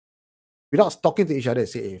 Without talking to each other,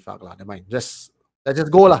 say, fuck lah, never mind. Let's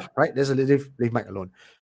just go lah, right? Let's leave Mike alone.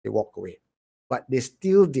 They walk away. But they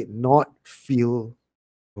still did not feel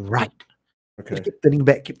right. Okay. They keep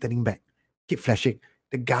turning back, keep flashing.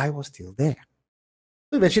 The guy was still there.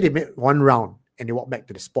 So eventually they made one round and they walked back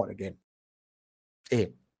to the spot again.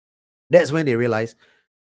 That's when they realized,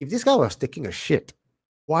 if this guy was taking a shit,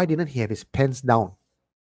 why didn't he have his pants down?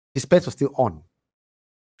 His pants were still on.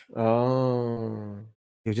 Oh.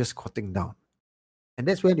 He was just squatting down. And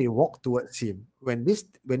that's when they walked towards him. When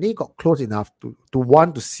they got close enough to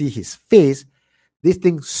want to see his face, this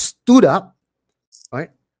thing stood up, right,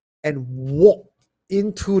 and walked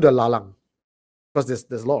into the lalang. Because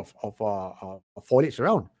there's a lot of foliage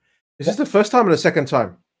around. Is this the first time or the second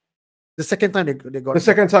time? The second time they got the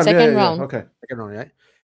second time. Second round. Yeah. Okay. Second round, right?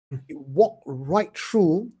 It walked right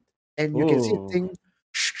through, and you can see a thing.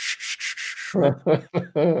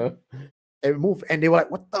 And move, and they were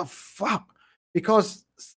like, "What the fuck?" Because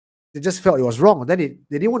they just felt it was wrong. Then they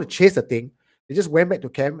didn't want to chase the thing. They just went back to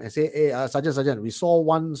camp and say, "Hey, Sergeant, we saw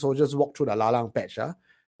one soldier walk through the lalang patch."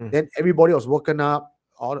 Then everybody was woken up,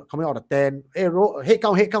 coming out of the tent. Hey, head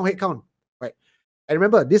count. Right. And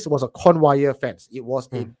remember, this was a conwire fence. It was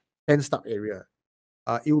a fenced up area.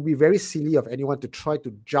 It would be very silly of anyone to try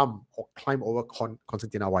to jump or climb over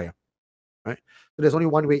concertina wire. Right. So there's only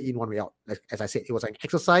one way in, one way out. As I said, it was an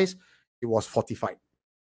exercise. It was fortified.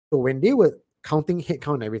 So when they were counting head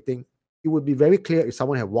count and everything, it would be very clear if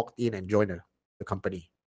someone had walked in and joined the company.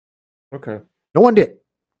 Okay. No one did.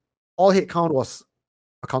 All head count was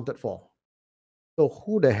accounted for. So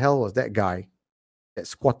who the hell was that guy that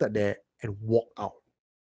squatted there and walked out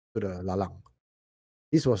to the lalang?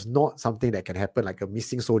 This was not something that can happen, like a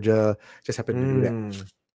missing soldier just happened to do that.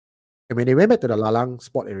 And when they went back to the lalang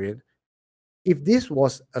spot area, if this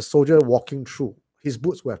was a soldier walking through, his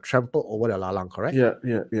boots would have trampled over the lalang, correct? Yeah.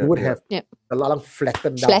 He would have the lalang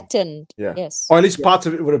flattened down. Yeah. Yes. Or at least parts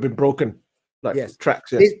of it would have been broken. Like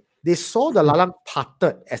tracks. Yeah. They saw the lalang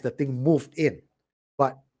parted as the thing moved in.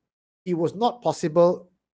 But it was not possible.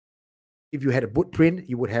 If you had a boot print,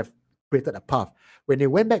 you would have created a path. When they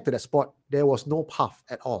went back to that spot, there was no path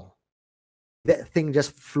at all. That thing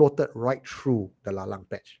just floated right through the lalang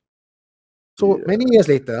patch. So many years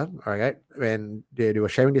later, all right, when they were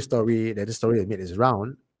sharing this story, that this story had made its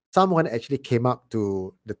round, someone actually came up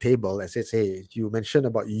to the table and says, "Hey, you mentioned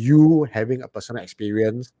about you having a personal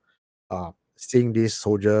experience seeing this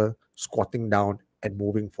soldier squatting down and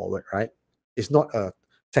moving forward, right? It's not a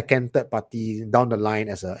second, third party down the line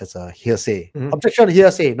as a hearsay. Objection,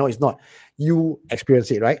 hearsay. No, it's not. You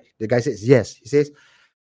experience it, right?" The guy says, "Yes." He says,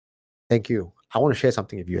 "Thank you. I want to share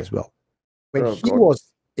something with you as well." When he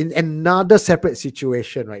was in another separate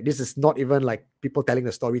situation, right? This is not even like people telling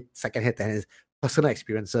the story secondhand, and personal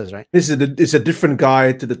experiences, right? It's a different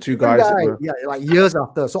guy to the two guys. Yeah, like years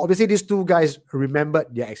after. So obviously these two guys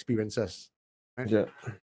remembered their experiences. Right? Yeah.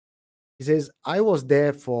 He says, "I was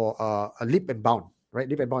there for a leap and bound, right?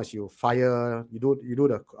 Leap and bound is you fire, you do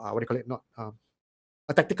the what do you call it? Not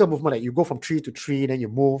a tactical movement, like you go from tree to tree, then you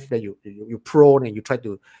move, then you prone and you try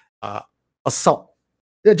to assault.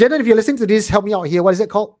 Jenna, if you're listening to this, help me out here. What is it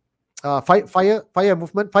called? Fire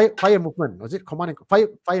movement. Was it command and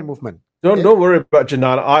fire movement? Don't worry about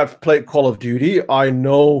Janana. I've played Call of Duty. I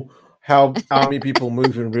know how army people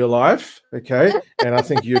move in real life. Okay, and I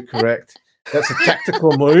think you're correct. That's a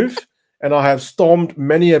tactical move, and I have stormed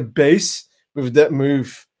many a base with that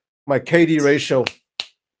move. My KD ratio,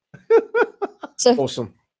 So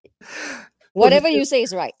awesome. whatever you say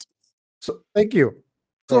is right. So thank you.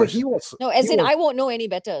 So he was I won't know any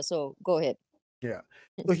better. So go ahead. Yeah.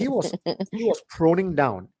 So he was proning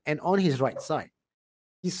down, and on his right side,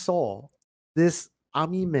 he saw this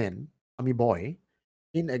army boy,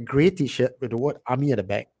 in a gray t-shirt with the word army at the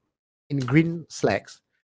back, in green slacks,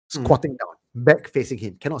 squatting down, back facing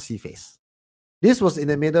him, cannot see face. This was in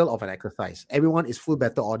the middle of an exercise. Everyone is full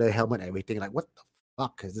battle order, helmet, everything. Like, what the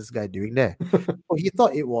fuck is this guy doing there? So he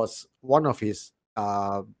thought it was one of his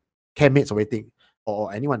camp mates or anything,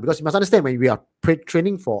 or anyone, because you must understand, when we are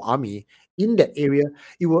training for army in that area,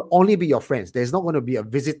 it will only be your friends. There's not going to be a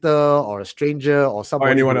visitor or a stranger or somebody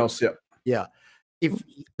or anyone else. Yeah. If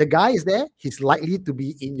the guy is there, he's likely to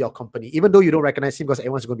be in your company, even though you don't recognize him, because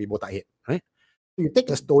everyone's going to be botak head, right? So you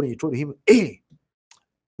take a stone and you throw to him. Hey,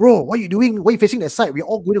 bro, what are you doing? Why are you facing that side? We're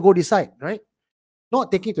all going to go this side, right?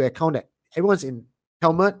 Not taking into account that everyone's in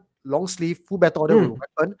helmet, long sleeve, full battle order with a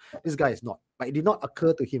weapon. This guy is not. But it did not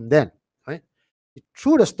occur to him then, right? He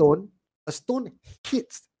threw the stone. A stone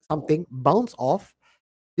hits something, bounced off.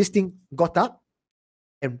 This thing got up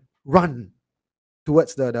and run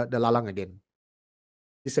towards the lalang again,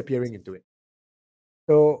 disappearing into it.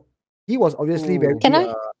 So he was obviously very... Can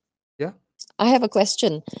I? Yeah? I have a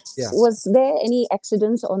question. Yeah. Was there any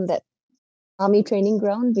accidents on that army training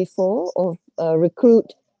ground before, of a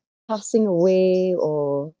recruit passing away,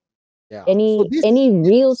 or any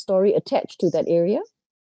real story attached to that area?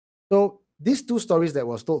 So these two stories that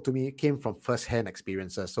was told to me came from first-hand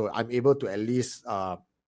experiences. So I'm able to at least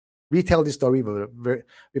retell this story with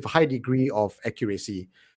a high degree of accuracy.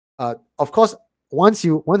 Of course, once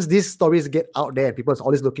these stories get out there, people are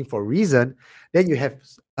always looking for a reason, then you have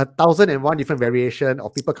 1,001 different variation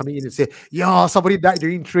of people coming in and say, yeah, somebody died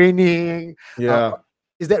during training. Yeah.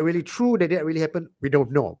 Is that really true? Did that really happen? We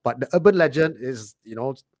don't know. But the urban legend is,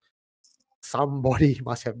 somebody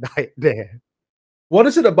must have died there. What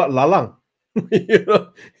is it about lalang?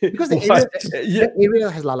 Because the area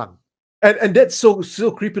has lalang. And that's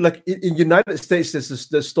so creepy. Like in United States,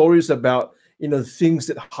 there's stories about things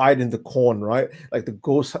that hide in the corn, right? Like the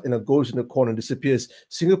ghost goes in the corn and disappears.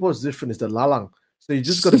 Singapore is different. It's the lalang, so you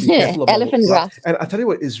just got to be careful about elephant grass. And I tell you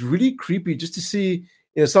what, it's really creepy just to see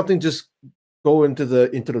something just go into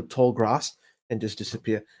the tall grass and just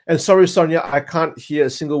disappear. And sorry, Sonia, I can't hear a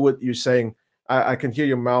single word you're saying. I can hear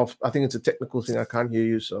your mouth. I think it's a technical thing. I can't hear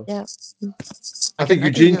you. So yeah, I think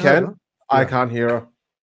Eugene can. I can't hear her.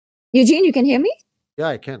 Eugene, you can hear me? Yeah,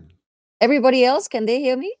 I can. Everybody else, can they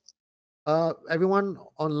hear me? Everyone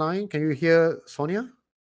online, can you hear Sonia?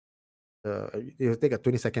 It'll take a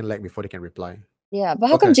 20-second lag before they can reply. Yeah, but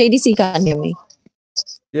how come JDC can't hear me?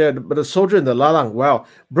 Yeah, but the soldier in the lalang, wow.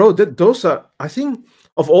 Bro, those are, I think,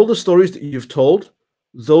 of all the stories that you've told,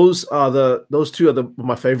 those two are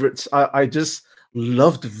my favorites. I just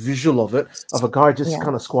love the visual of it, of a guy just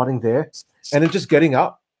kind of squatting there and then just getting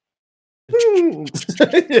up. I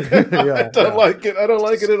don't like it. I don't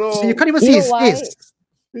like it at all. You can't even see his face.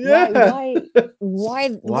 Why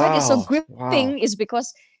it's so gripping is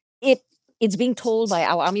because it's being told by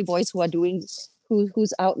our army boys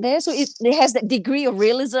who's out there. So it has that degree of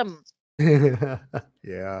realism.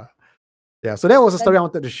 Yeah. So that was a story I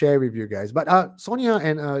wanted to share with you guys. But Sonia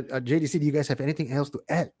and JDC, do you guys have anything else to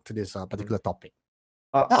add to this particular topic?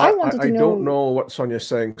 I don't know what Sonia's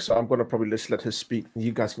saying, so I'm going to probably just let her speak.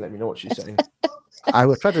 You guys can let me know what she's saying. I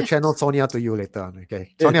will try to channel Sonia to you later on.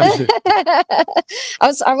 Okay, Sonia.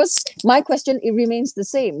 My question, it remains the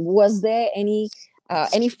same. Was there any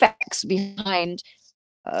facts behind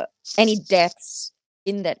any deaths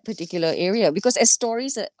in that particular area? Because as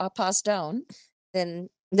stories are passed down, then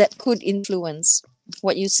that could influence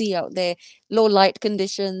what you see out there. Low light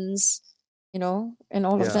conditions, and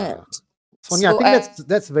all of that. Sonia, I think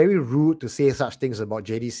that's very rude to say such things about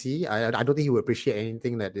JDC. I don't think he would appreciate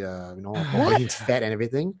anything that calling him fat and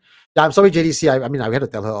everything. Yeah, I'm sorry, JDC. I mean, I had to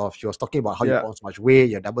tell her off. She was talking about how you put on so much weight,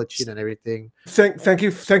 your double chin and everything. Thank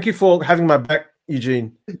you for having my back,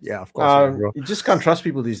 Eugene. Yeah, of course, bro. You just can't trust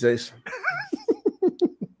people these days.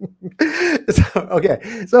 So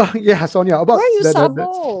Sonia, about where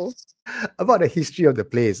you about the history of the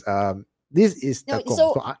place. This is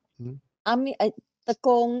Tekong.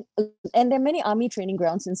 Tekong, and there are many army training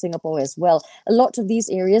grounds in Singapore as well. A lot of these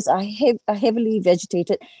areas are heavily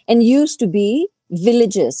vegetated and used to be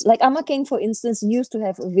villages. Like Amakeng, for instance, used to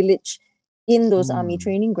have a village in those army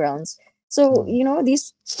training grounds. So,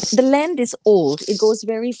 the land is old. It goes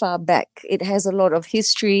very far back. It has a lot of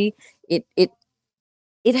history. It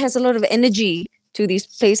has a lot of energy to these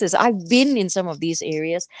places. I've been in some of these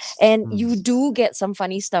areas, and you do get some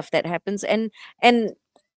funny stuff that happens. And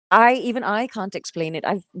I can't explain it.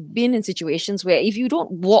 I've been in situations where if you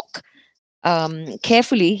don't walk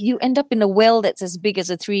carefully, you end up in a well that's as big as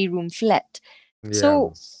a 3-room flat.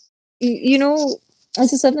 So,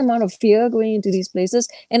 there's a certain amount of fear going into these places,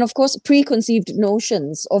 and of course, preconceived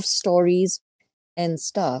notions of stories and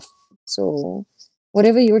stuff. So,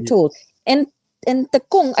 whatever you're told, and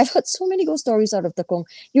Tekong, I've heard so many ghost stories out of Tekong.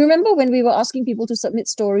 You remember when we were asking people to submit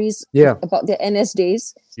stories about their NS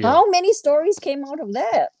days? Yeah. How many stories came out of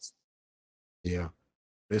that? Yeah,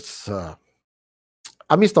 it's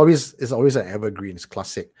army stories is always an evergreen, it's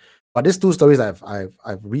classic. But these 2 stories I've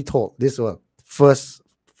retold. These were first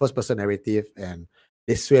person narrative, and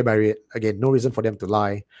they swear by it. Again, no reason for them to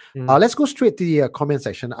lie. Let's go straight to the comment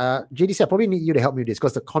section. JDC, I probably need you to help me with this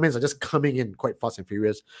because the comments are just coming in quite fast and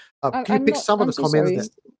furious. Can you pick some of the comments?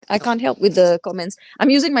 I can't help with the comments. I'm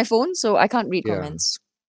using my phone, so I can't read comments.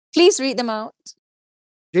 Please read them out.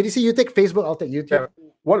 JDC, you take Facebook, I'll take YouTube. Yeah.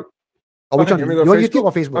 What? Which one? You want YouTube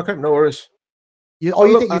or Facebook? Okay, no worries. There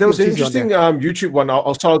was an interesting YouTube one.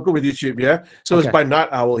 I'll go with YouTube, yeah? So it's by Night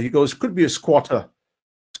Owl. He goes, could be a squatter.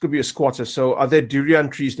 Could be a squatter. So are there durian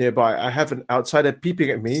trees nearby? I have an outsider peeping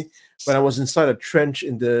at me when I was inside a trench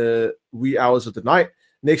in the wee hours of the night.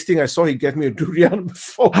 Next thing I saw, he gave me a durian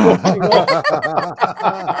before walking off.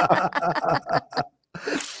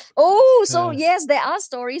 Oh, so yes, there are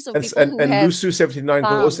stories of people who have Lusu79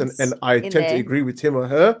 goes, and I tend to agree with him or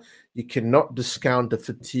her. You cannot discount the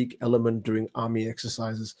fatigue element during army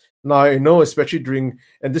exercises. Now, I know, especially during,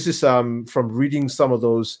 and this is from reading some of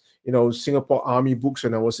those, Singapore Army books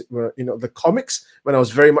when I was, the comics when I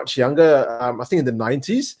was very much younger. I think in the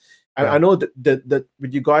 90s. And I know that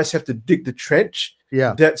when you guys have to dig the trench,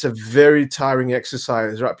 that's a very tiring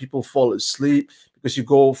exercise, right? People fall asleep because you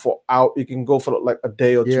can go for like a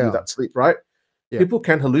day or two without sleep, right? Yeah. People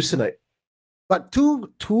can hallucinate. But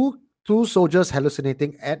two soldiers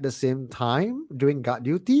hallucinating at the same time during guard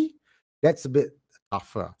duty, that's a bit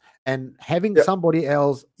tougher. And having somebody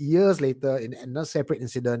else years later in another separate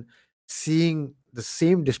incident seeing the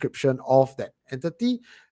same description of that entity,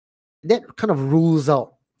 that kind of rules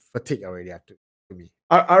out fatigue already to me.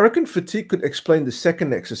 I reckon fatigue could explain the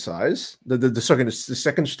second exercise, the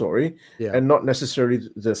second story, and not necessarily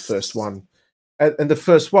the first one. And the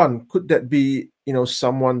first one, could that be,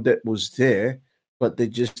 someone that was there, but they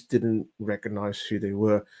just didn't recognize who they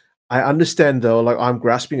were? I understand though, like I'm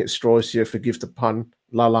grasping at straws here, forgive the pun,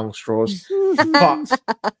 lalang straws. But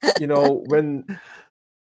when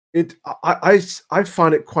I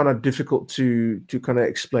find it kind of difficult to kind of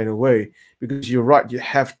explain away, because you're right, you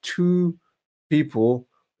have 2 people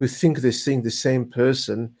who think they're seeing the same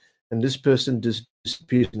person, and this person just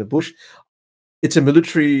disappears in the bush. It's a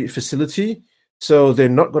military facility, so they're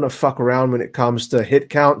not going to fuck around when it comes to head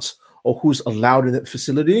counts or who's allowed in that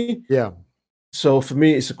facility. Yeah. So for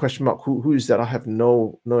me, it's a question mark. Who is that? I have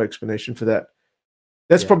no explanation for that.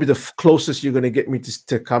 That's probably the closest you're going to get me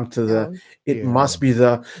to come to the. It must be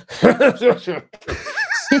the.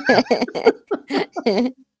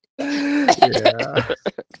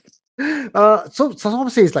 So someone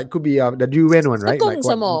says like could be the durian one, right? Tekong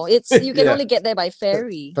some more. It's you can only get there by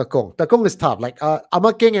ferry. Tekong is tough. Like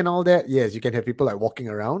Amaking and all that. Yes, you can have people like walking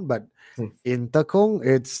around, but in Tekong,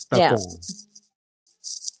 it's Tekong.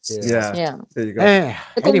 Yeah. There you go.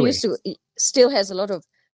 Tekong still has a lot of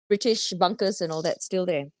British bunkers and all that still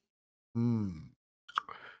there.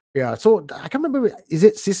 Yeah, so I can't remember, is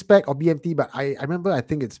it CISPAC or BMT? But I remember, I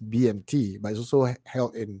think it's BMT, but it's also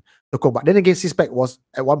held in Tekong. But then again, CISPAC was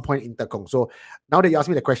at one point in Tekong. So now that you ask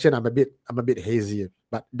me the question, I'm a bit hazy,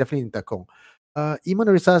 but definitely in Tekong. Iman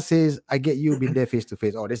Arisa says, I get you, been there face to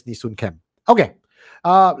face. Oh, that's Nisun Camp. Okay,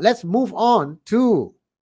 let's move on to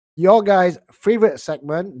your guys' favorite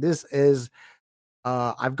segment. This is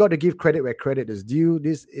I've got to give credit where credit is due.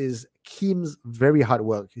 This is Kim's very hard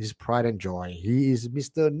work, his pride and joy. He is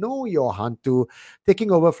Mr. Know Your Hantu,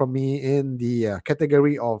 taking over from me in the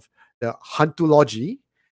category of the Hantology.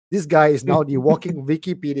 This guy is now the walking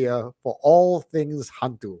Wikipedia for all things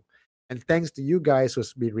Hantu. And thanks to you guys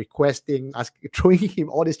who's been requesting, throwing him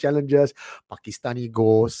all these challenges, Pakistani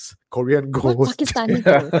ghosts, Korean ghosts. What Pakistani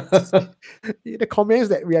ghosts? The comments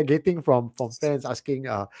that we are getting from fans asking,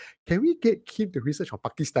 can we get Kim to research on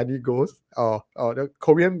Pakistani ghosts or the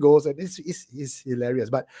Korean ghosts? And it's hilarious.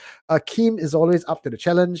 But Kim is always up to the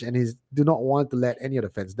challenge, and he do not want to let any of the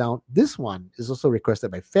fans down. This one is also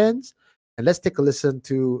requested by fans. And let's take a listen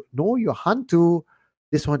to Know Your Hantu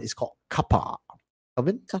This one is called Kappa.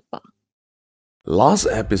 Alvin? Kappa. Last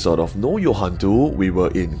episode of Know Your Hantu, we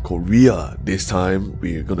were in Korea. This time,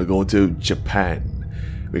 we're gonna go to Japan.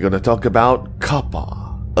 We're gonna talk about Kappa.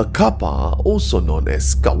 A kappa, also known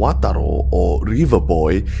as Kawataro or River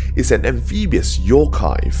Boy, is an amphibious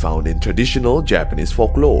yokai found in traditional Japanese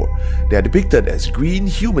folklore. They are depicted as green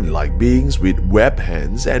human-like beings with webbed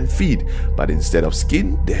hands and feet, but instead of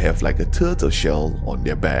skin, they have like a turtle shell on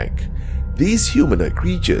their back. These humanoid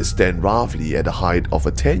creatures stand roughly at the height of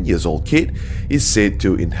a 10-year-old kid, is said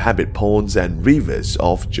to inhabit ponds and rivers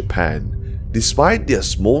of Japan. Despite their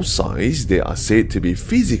small size, they are said to be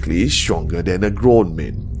physically stronger than a grown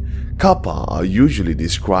man. Kappa are usually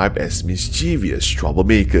described as mischievous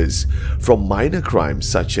troublemakers, from minor crimes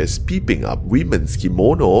such as peeping up women's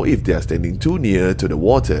kimono if they are standing too near to the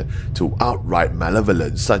water, to outright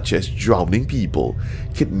malevolence such as drowning people,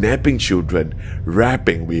 kidnapping children,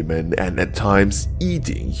 raping women, and at times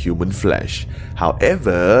eating human flesh.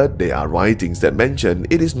 However, there are writings that mention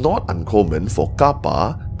it is not uncommon for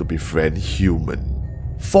Kappa to befriend human.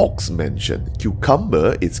 Fox mentioned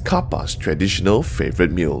cucumber is Kappa's traditional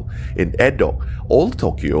favorite meal. In Edo, old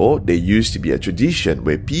Tokyo, there used to be a tradition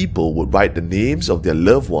where people would write the names of their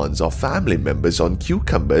loved ones or family members on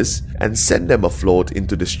cucumbers and send them afloat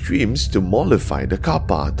into the streams to mollify the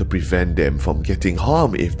Kappa to prevent them from getting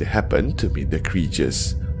harm if they happen to meet the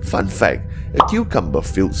creatures. Fun fact, a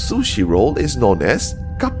cucumber-filled sushi roll is known as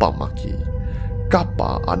kappamaki.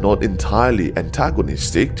 Kappa are not entirely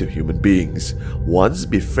antagonistic to human beings. Once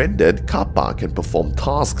befriended, Kappa can perform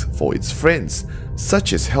tasks for its friends,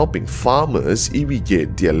 such as helping farmers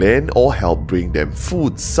irrigate their land or help bring them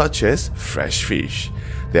food such as fresh fish.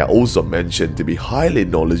 They are also mentioned to be highly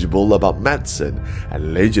knowledgeable about medicine,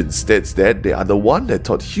 and legend states that they are the one that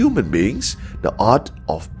taught human beings the art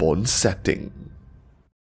of bone setting.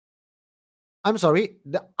 I'm sorry,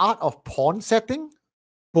 the art of pawn setting?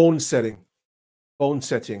 Bone setting. Bone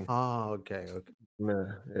setting. Oh, okay. Yeah,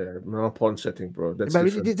 no pawn setting, bro. That's But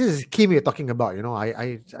different. this is Kim you're talking about, you know.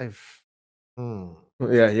 Yeah,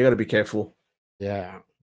 you gotta be careful. Yeah.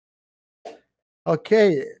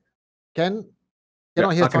 Okay. Cannot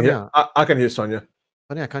hear Sonia. I can hear Sonia.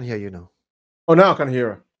 Sonia, I can't hear you now. Oh, now I can hear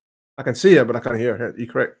her. I can see her, but I can't hear her. You're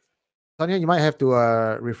correct. Sonia, you might have to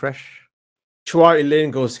refresh. Chua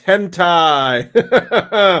Elaine goes, hentai.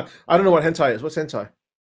 I don't know what hentai is. What's hentai?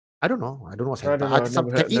 I don't know. I don't know what's I don't hentai.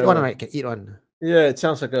 know. Can eat one, right? Can eat one. Yeah, it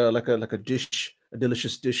sounds like a dish, a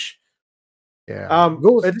delicious dish. Yeah.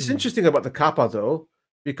 It's interesting about the kappa though,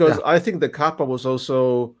 because I think the kappa was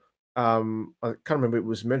also I can't remember if it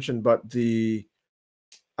was mentioned, but the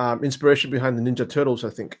inspiration behind the Ninja Turtles,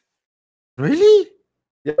 I think. Really?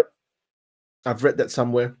 Yep. I've read that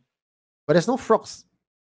somewhere. But there's no frogs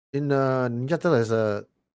in Ninja Turtle. There's a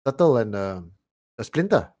turtle and a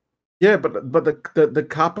splinter. Yeah, but the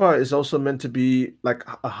kappa is also meant to be like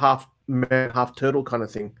a half man, half turtle kind of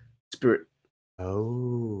thing, spirit.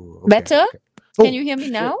 Oh, okay, better. Okay. Can you hear me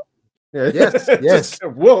now? Yeah. Yes.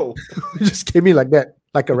 Whoa! You just came in like that,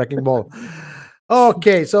 like a wrecking ball.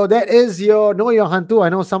 Okay, so that is your Know Your Hantu. I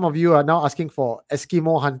know some of you are now asking for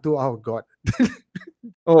Eskimo Hantu. Oh God.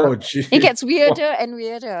 Oh gee. It gets weirder and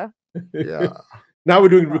weirder. Yeah. Now we're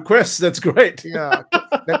doing requests. That's great. Yeah.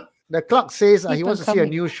 The clerk says he wants to see a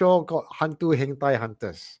new show called Hantu Hentai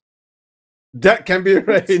Hunters. That can be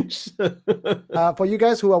arranged. For you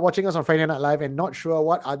guys who are watching us on Friday Night Live and not sure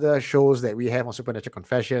what other shows that we have on Supernatural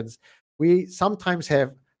Confessions, we sometimes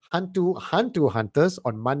have Hantu Hunters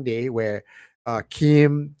on Monday, where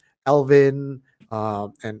Kim, Alvin,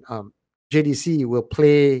 and JDC will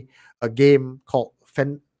play a game called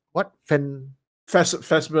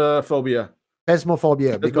Phasmophobia.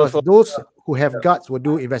 Phasmophobia, because those who have guts will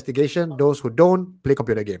do investigation. Those who don't play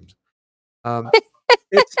computer games.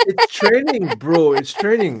 It's training, bro. It's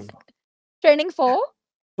training. Training for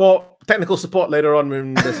technical support later on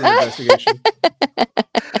when there's an investigation.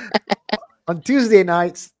 On Tuesday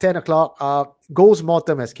nights, 10 o'clock, Ghost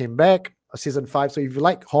Mortem has came back, season 5. So if you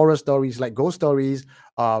like horror stories, like ghost stories,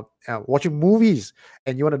 watching movies,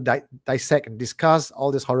 and you want to dissect and discuss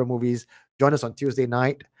all these horror movies, join us on Tuesday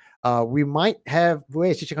night. We might have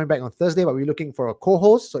Chichi coming back on Thursday, but we're looking for a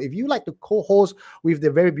co-host. So if you like to co-host with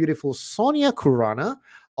the very beautiful Sonia Kurana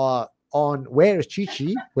on Where is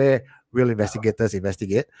Chichi, where real investigators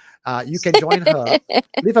investigate, you can join her.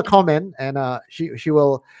 Leave a comment, and she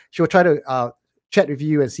will try to chat with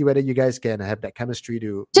you and see whether you guys can have that chemistry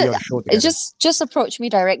to be on the show together. Just approach me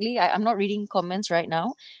directly. I'm not reading comments right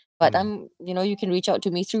now, but you can reach out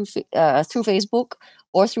to me through Facebook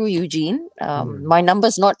or through Eugene. My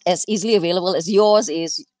number's not as easily available as yours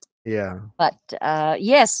is. Yeah. But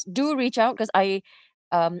yes, do reach out, because I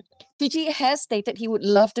Fiji has stated he would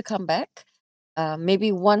love to come back,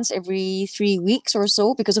 maybe once every 3 weeks or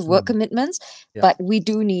so because of work commitments. Yeah. But we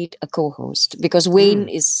do need a co-host because Wayne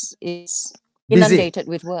is inundated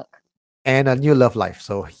with work and a new love life,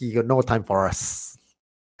 so he got no time for us.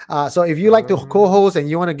 So if you like to co-host and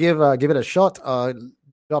you want to give it a shot,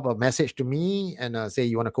 drop a message to me and say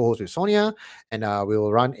you want to co-host with Sonia, and we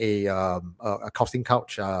will run a casting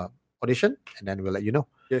couch audition, and then we'll let you know.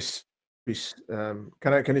 Yes, please.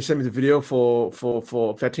 Can you send me the video for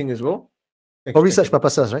vetting as well? For research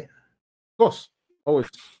purposes, right? Of course,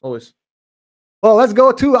 always. Well, let's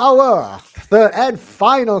go to our third and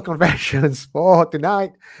final confessions for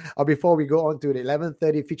tonight. Before we go on to the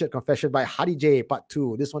 11:30 featured confession by Hadi J, part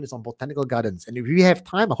 2. This one is on botanical gardens. And if we have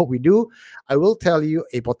time, I hope we do, I will tell you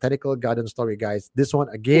a botanical garden story, guys. This one,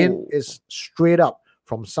 again, is straight up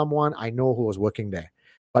from someone I know who was working there.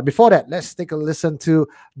 But before that, let's take a listen to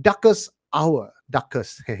Darkest Hour.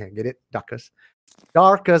 Darkest. Get it? Darkest.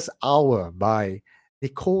 Darkest Hour by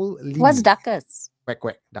Nicole Lee. What's Darkest? Quack,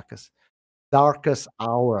 quack. Darkest. Darkest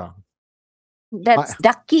Hour. That's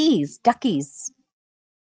Duckies.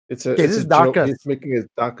 It's a joke. He's making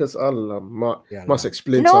it Darkest. Must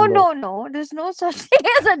explain. No. There's no such thing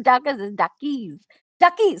as a Darkest. It's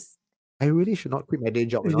Duckies. I really should not quit my day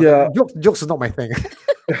job. Yeah. Jokes is not my thing.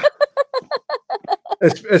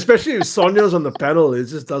 Especially if Sonia's on the panel, it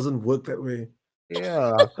just doesn't work that way.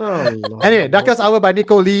 Yeah. Anyway, Darkest Hour by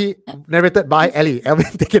Nicole Lee, narrated by Ellie.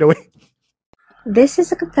 Elvin, take it away. This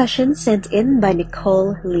is a confession sent in by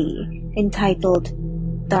Nicole Lee, entitled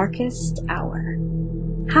Darkest Hour.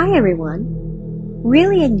 Hi everyone.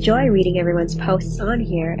 Really enjoy reading everyone's posts on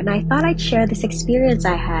here, and I thought I'd share this experience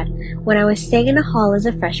I had when I was staying in a hall as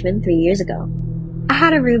a freshman 3 years ago. I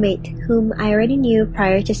had a roommate whom I already knew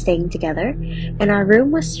prior to staying together, and our room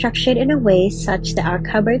was structured in a way such that our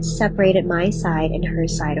cupboards separated my side and her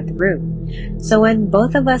side of the room. So when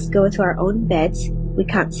both of us go to our own beds, we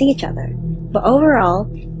can't see each other. But overall,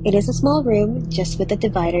 it is a small room just with a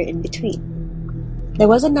divider in between. There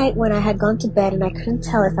was a night when I had gone to bed and I couldn't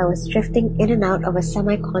tell if I was drifting in and out of a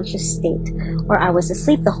semi-conscious state or I was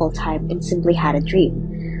asleep the whole time and simply had a dream.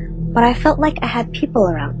 But I felt like I had people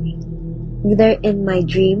around me. Either in my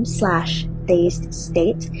dream/dazed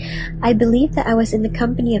state, I believed that I was in the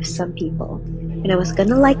company of some people, and I was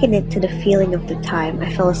gonna liken it to the feeling of the time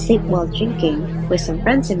I fell asleep while drinking with some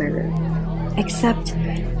friends in my room. Except,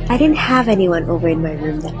 I didn't have anyone over in my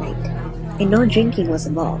room that night, and no drinking was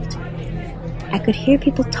involved. I could hear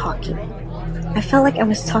people talking. I felt like I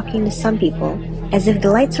was talking to some people, as if the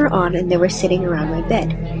lights were on and they were sitting around my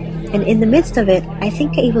bed. And in the midst of it, I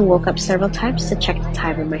think I even woke up several times to check the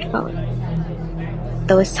time on my phone.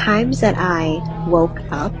 Those times that I woke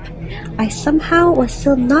up, I somehow was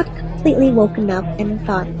still not completely woken up and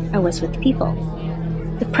thought I was with people.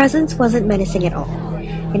 The presence wasn't menacing at all,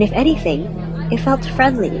 and if anything, it felt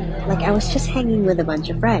friendly, like I was just hanging with a bunch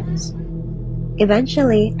of friends.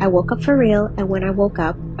 Eventually, I woke up for real, and when I woke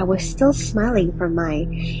up, I was still smiling from my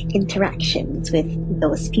interactions with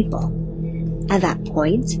those people. At that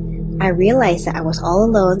point, I realized that I was all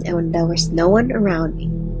alone and there was no one around me.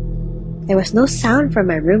 There was no sound from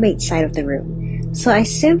my roommate's side of the room, so I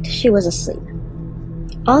assumed she was asleep.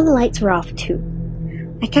 All the lights were off too.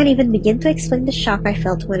 I can't even begin to explain the shock I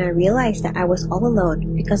felt when I realized that I was all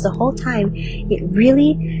alone, because the whole time it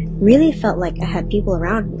really felt like I had people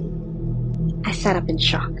around me. I sat up in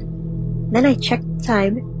shock. Then I checked the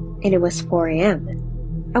time, and it was 4 a.m.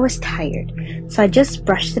 I was tired, so I just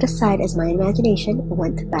brushed it aside as my imagination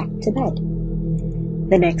went back to bed.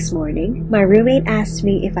 The next morning, my roommate asked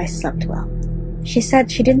me if I slept well. She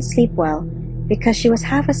said she didn't sleep well because she was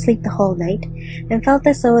half asleep the whole night and felt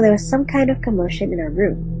as though there was some kind of commotion in her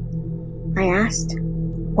room. I asked,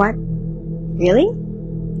 "What? Really?"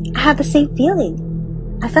 I had the same feeling.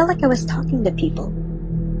 I felt like I was talking to people.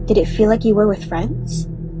 "Did it feel like you were with friends?"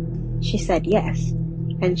 She said yes,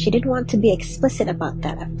 and she didn't want to be explicit about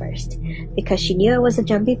that at first because she knew I was a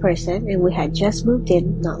jumpy person and we had just moved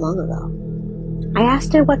in not long ago. I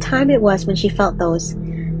asked her what time it was when she felt those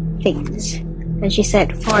things, and she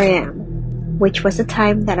said 4 a.m., which was the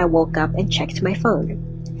time that I woke up and checked my phone.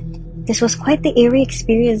 This was quite the eerie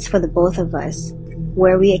experience for the both of us,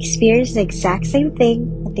 where we experienced the exact same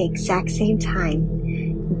thing at the exact same time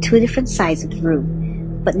in two different sides of the room,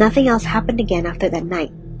 but nothing else happened again after that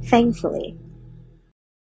night, thankfully.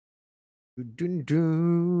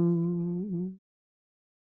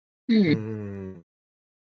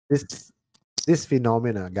 This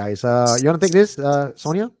phenomena, guys. You want to take this,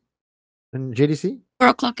 Sonia and JDC? 4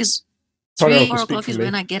 o'clock is 4 o'clock is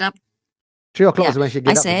when I get up. 3 o'clock is when she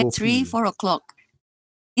gets up. I said 4 o'clock.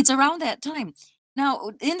 It's around that time.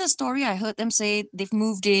 Now, in the story, I heard them say they've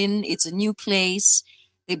moved in, it's a new place.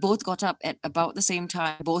 They both got up at about the same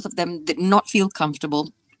time. Both of them did not feel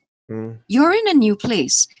comfortable. You're in a new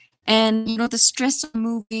place, and you know the stress of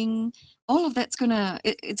moving, all of that's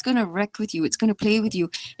it's gonna wreck with you. It's gonna play with you,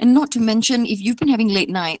 and not to mention if you've been having late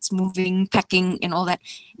nights, moving, packing, and all that,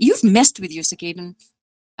 you've messed with your circadian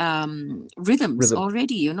rhythms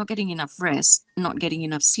already. You're not getting enough rest, not getting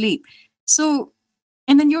enough sleep. So,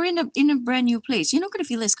 and then you're in a brand new place. You're not going to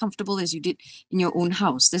feel as comfortable as you did in your own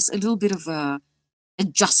house. There's a little bit of a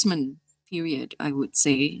adjustment period, I would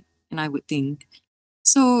say, and I would think.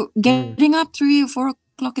 So getting up 3 or 4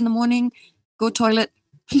 o'clock in the morning, go toilet.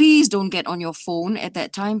 Please don't get on your phone at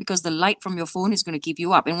that time because the light from your phone is going to keep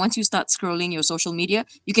you up. And once you start scrolling your social media,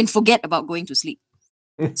 you can forget about going to sleep.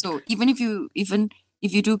 So even if you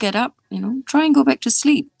do get up, try and go back to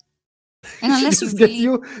sleep. And unless you get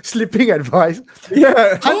you sleeping advice.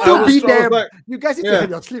 Yeah. Hantu be damn. You guys need to have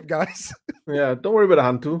your sleep, guys. Yeah, don't worry about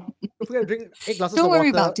Hantu. Don't forget to drink 8 glasses of water. Don't worry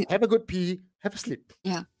about it. Have a good pee. Have a sleep.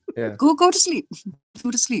 Yeah. Yeah. Go to sleep.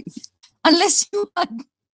 Go to sleep. Unless you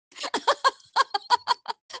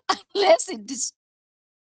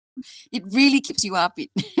it really keeps you up.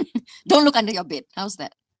 Don't look under your bed. How's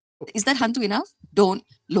that? Is that Hantu enough? Don't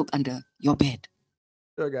look under your bed.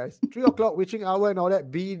 Sure, guys. 3 o'clock, witching hour and all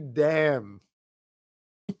that. Be damn.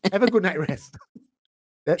 Have a good night rest.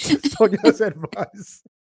 That's Sonia's advice.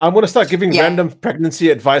 I'm going to start giving random pregnancy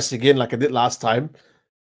advice again like I did last time.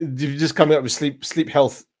 You're just coming up with sleep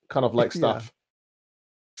health kind of like stuff.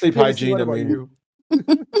 Sleep hygiene, I mean.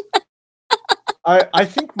 I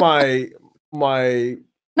think my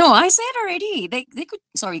No, I said already. They could.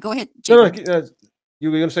 Sorry, go ahead. No,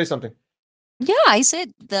 you were going to say something. Yeah, I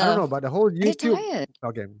said I don't know, but the whole YouTube.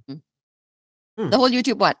 Okay. The whole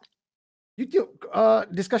YouTube what?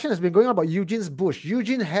 YouTube discussion has been going on about Eugene's bush.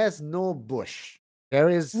 Eugene has no bush. There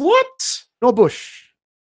is what? No bush.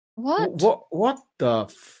 What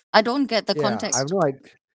the? I don't get the context. I have no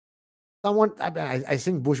idea. Someone, I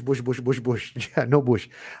sing bush. Yeah, no bush.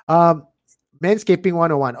 Manscaping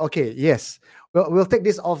 101. Okay, yes. We'll take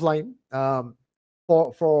this offline.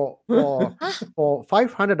 For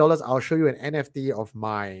 $500, I'll show you an NFT of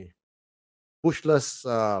my bushless.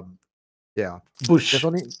 Bush.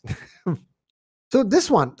 So this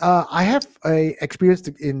one, I have a experience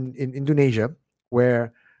in Indonesia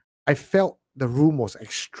where I felt the room was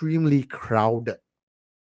extremely crowded,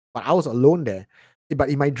 but I was alone there. But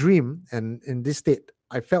in my dream and in this state,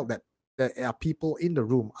 I felt that there are people in the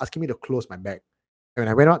room asking me to close my bag. And when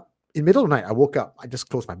I went out in the middle of the night, I woke up. I just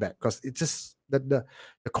closed my bag because it's just that the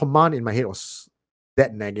command in my head was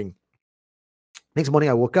that nagging. Next morning,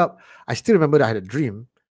 I woke up. I still remember that I had a dream.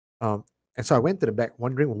 And so I went to the back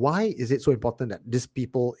wondering, why is it so important that these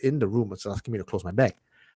people in the room was asking me to close my bag?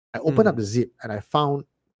 I opened up the zip and I found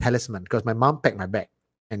talisman because my mom packed my bag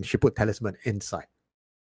and she put talisman inside.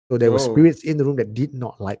 So there were spirits in the room that did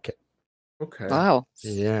not like it. Okay. Wow.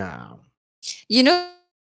 Yeah. You know,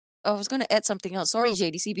 I was going to add something else. Sorry,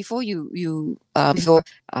 JDC, before you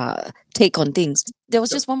take on things. There was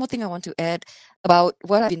just one more thing I want to add about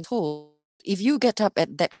what I've been told. If you get up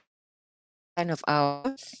at that kind of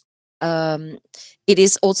hour, it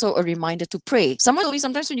is also a reminder to pray. Someone told me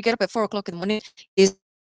sometimes when you get up at 4 o'clock in the morning is.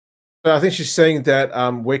 I think she's saying that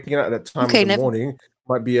waking up at that time of the morning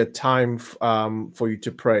might be a time for you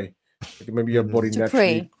to pray. Like maybe your body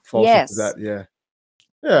naturally falls into that.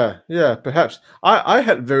 Yeah, perhaps. I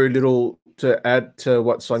had very little to add to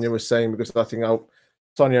what Sonia was saying because I think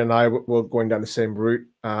Sonia and I were going down the same route,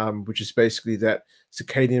 which is basically that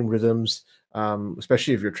circadian rhythms,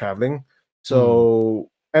 especially if you're traveling. So,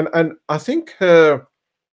 and I think a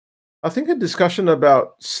discussion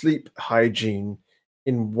about sleep hygiene,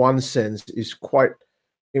 in one sense, is quite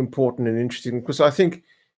important and interesting because I think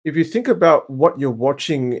if you think about what you're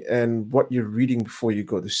watching and what you're reading before you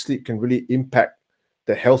go to sleep can really impact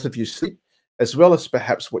the health of your sleep as well as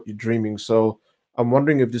perhaps what you're dreaming. So I'm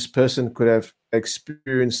wondering if this person could have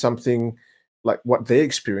experienced something like what they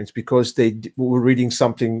experienced because they were reading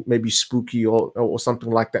something maybe spooky or something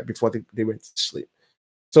like that before they went to sleep.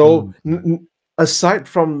 So aside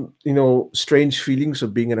from strange feelings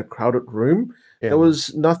of being in a crowded room, there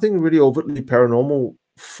was nothing really overtly paranormal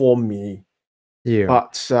for me. Yeah.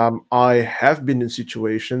 But I have been in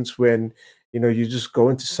situations when you just go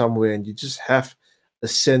into somewhere and you just have a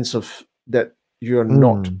sense of that you're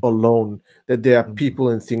not alone, that there are people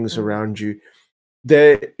and things around you.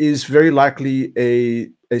 There is very likely a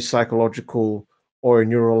psychological or a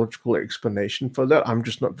neurological explanation for that. I'm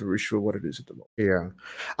just not very sure what it is at the moment.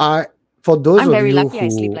 Yeah. For those I'm of very you lucky who... I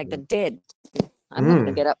sleep like the dead. I'm not going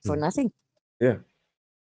to get up for nothing. Yeah.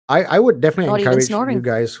 I would definitely Not even encourage you snoring.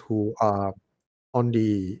 guys who are on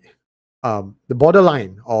the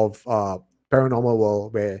borderline of paranormal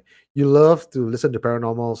world, where you love to listen to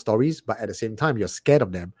paranormal stories, but at the same time you're scared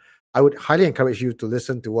of them. I would highly encourage you to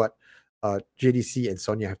listen to what JDC and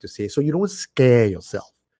Sonia have to say, so you don't scare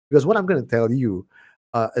yourself. Because what I'm going to tell you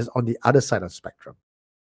is on the other side of the spectrum.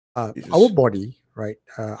 Our body, right?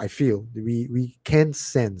 I feel we can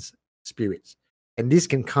sense spirits, and this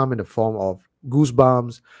can come in the form of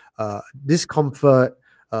goosebumps, discomfort,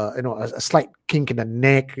 a slight kink in the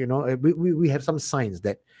neck. We have some signs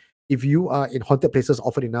that if you are in haunted places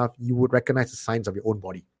often enough, you would recognize the signs of your own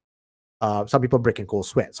body. Some people break in cold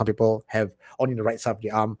sweat. Some people have on the right side of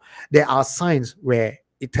the arm. There are signs where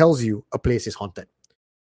it tells you a place is haunted.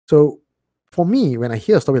 So for me, when I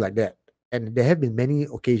hear a story like that, and there have been many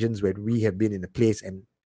occasions where we have been in a place, and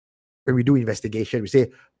when we do investigation, we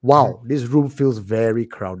say, wow, this room feels very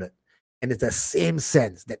crowded. And it's the same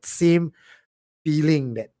sense, that same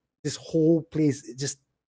feeling that this whole place,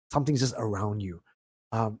 something's just around you.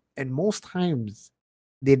 And most times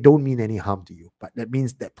they don't mean any harm to you, but that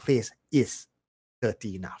means that place is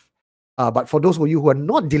dirty enough. But for those of you who are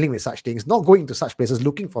not dealing with such things, not going to such places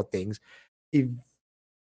looking for things,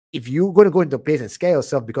 if you're going to go into a place and scare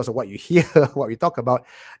yourself because of what you hear, what we talk about,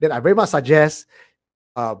 then I very much suggest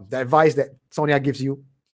the advice that Sonia gives you: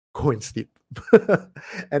 go and sleep.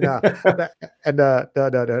 And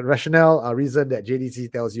the rationale reason that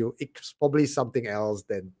JDC tells you, it's probably something else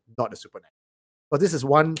than not the supernatural. But this is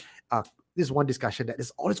one discussion that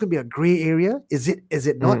is always going to be a gray area. Is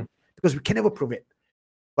it not? Because we can never prove it.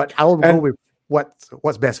 But I will go with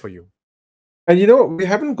what's best for you. And we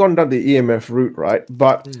haven't gone down the EMF route, right?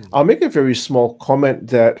 But I'll make a very small comment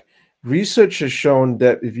that research has shown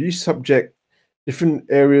that if you subject different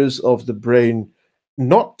areas of the brain,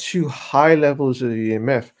 not to high levels of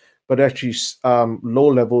EMF, but actually low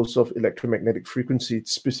levels of electromagnetic frequency,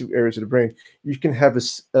 specific areas of the brain, you can have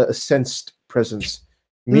a sensed presence,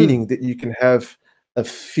 meaning that you can have a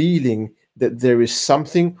feeling that there is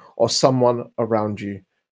something or someone around you.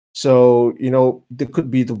 So, there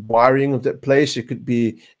could be the wiring of that place. It could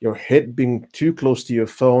be your head being too close to your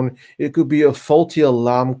phone. It could be a faulty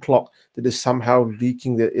alarm clock that is somehow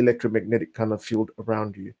leaking the electromagnetic kind of field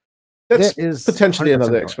around you. That's potentially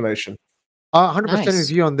another explanation. 100%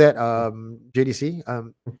 with you on that,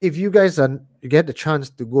 JDC. If you guys get the chance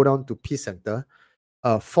to go down to Peace Center,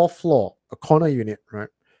 4th floor, a corner unit, right?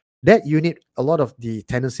 That unit, a lot of the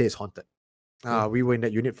tenants say is haunted. We were in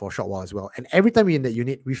that unit for a short while as well. And every time we're in that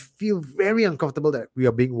unit, we feel very uncomfortable that we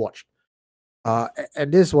are being watched.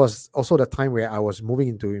 And this was also the time where I was moving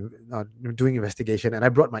into doing investigation, and I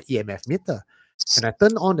brought my EMF meter. And I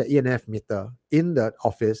turned on the EMF meter in the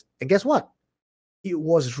office, and guess what? It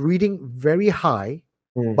was reading very high,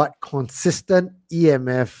 but consistent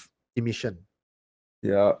EMF emission.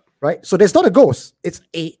 Yeah. Right? So there's not a ghost. It's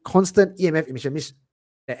a constant EMF emission. Means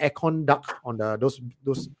the aircon duct on those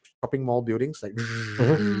shopping mall buildings, like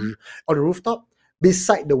on the rooftop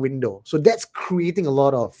beside the window. So that's creating a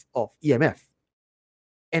lot of EMF.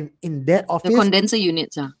 And in that office, the condenser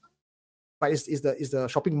units are. But it's the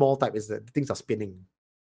shopping mall type. Is the things are spinning.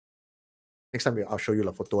 Next time I'll show you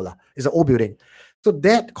the photo. It's an old building. So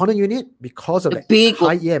that corner unit, because of the big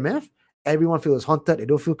high EMF, everyone feels haunted. They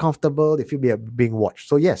don't feel comfortable. They feel being watched.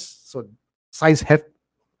 So yes, so science have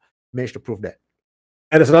managed to prove that.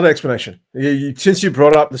 And there's another explanation. Since you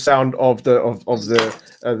brought up the sound of the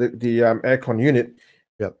aircon unit,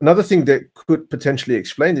 another thing that could potentially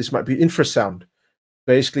explain this might be infrasound,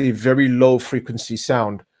 basically very low frequency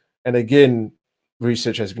sound. And again,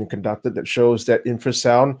 research has been conducted that shows that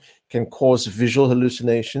infrasound can cause visual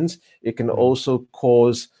hallucinations. It can also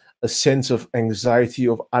cause a sense of anxiety,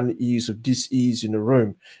 of unease, of dis-ease in the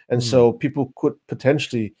room. And so people could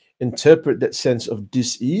potentially interpret that sense of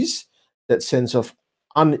dis-ease, that sense of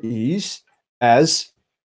unease, as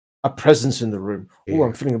a presence in the room. Oh,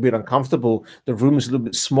 I'm feeling a bit uncomfortable. The room is a little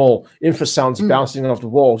bit small. Infrasound's bouncing off the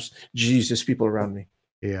walls. Geez, there's people around me.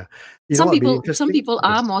 Yeah. Some people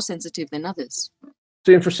are more sensitive than others.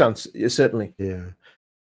 So infrasounds, certainly. Yeah.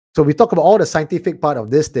 So we talk about all the scientific part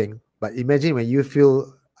of this thing, but imagine when you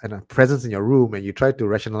feel a presence in your room and you try to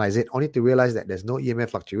rationalize it, only to realize that there's no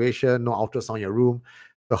EMF fluctuation, no ultrasound in your room.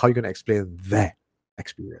 So how are you going to explain that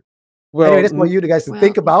experience? Well, anyway, that's for you guys to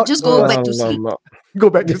think about. Just go back to sleep. Go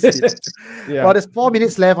back to sleep. Yeah. Well, there's 4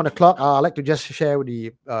 minutes left on the clock. I'd like to just share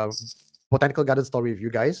the Botanical Garden story with you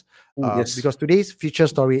guys. Yes. Because today's feature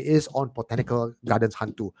story is on Botanical Gardens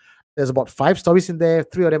Hantu. There's about 5 stories in there.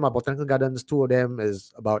 3 of them are Botanical Gardens. 2 of them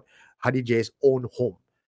is about Hadi J's own home.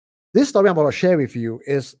 This story I'm about to share with you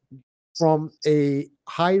is from a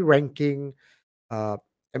high-ranking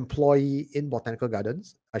employee in Botanical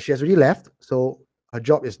Gardens. She has already left, so her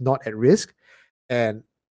job is not at risk. And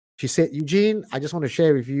she said, Eugene, I just want to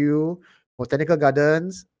share with you, Botanical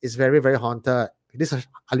Gardens is very, very haunted. This is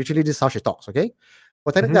literally this is how she talks, okay?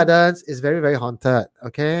 Botanical Gardens is very, very haunted,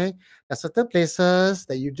 okay? There are certain places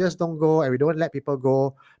that you just don't go, and we don't let people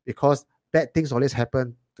go because bad things always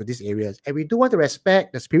happen to these areas. And we do want to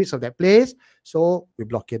respect the spirits of that place, so we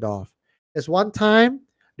block it off. There's one time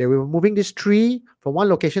they were moving this tree from one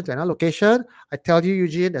location to another location. I tell you,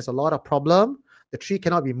 Eugene, there's a lot of problem. The tree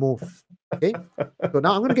cannot be moved. Okay. So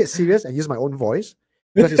now I'm going to get serious and use my own voice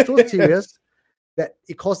because it's so serious that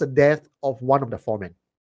it caused the death of one of the foremen.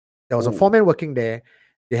 There was a foreman working there.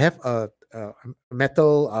 They have a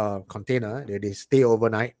metal container. They stay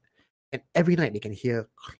overnight. And every night they can hear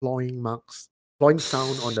clawing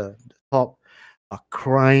sound on the top,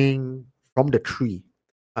 crying from the tree.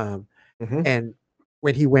 And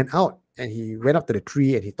when he went out and he went up to the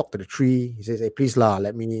tree and he talked to the tree, he says, "Hey, please lah,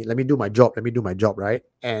 let me do my job. Let me do my job, right?"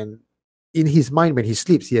 And in his mind, when he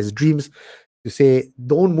sleeps, he has dreams to say,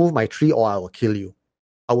 "Don't move my tree or I will kill you.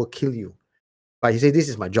 I will kill you." But he said, "This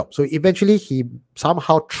is my job." So eventually he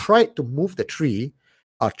somehow tried to move the tree,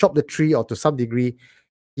 chop the tree, or to some degree,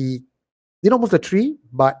 he did not move the tree,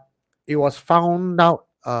 but it was found out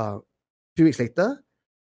a few weeks later.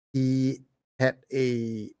 He had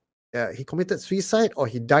he committed suicide or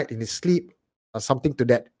he died in his sleep or something to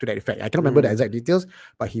that effect. I can't remember the exact details,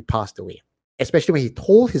 but he passed away. Especially when he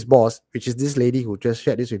told his boss, which is this lady who just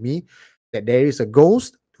shared this with me, that there is a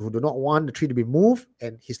ghost who do not want the tree to be moved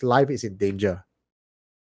and his life is in danger.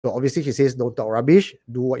 So obviously he says, don't talk rubbish,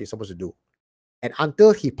 do what you're supposed to do. And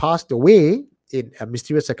until he passed away in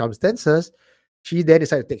mysterious circumstances, she then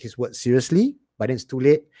decided to take his word seriously, but then it's too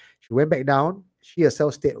late. She went back down. She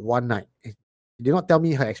herself stayed one night. She did not tell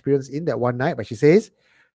me her experience in that one night, but she says,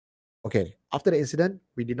 okay, after the incident,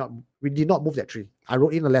 we did not move that tree. I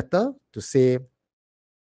wrote in a letter to say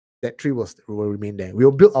that tree will remain there. We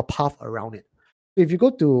will build a path around it. So if you go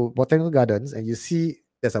to Botanical Gardens and you see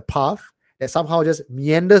there's a path that somehow just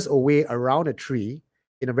meanders away around a tree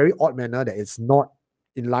in a very odd manner that is not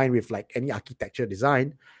in line with like any architecture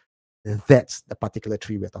design, that's the particular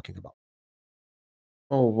tree we're talking about.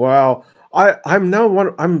 Oh wow!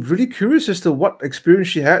 I'm really curious as to what experience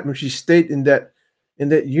she had when she stayed in that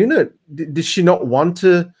unit. Did she not want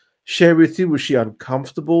to share with you? Was she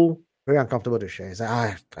uncomfortable? Very uncomfortable to share. It's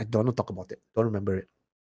like, I don't want to talk about it. Don't remember it.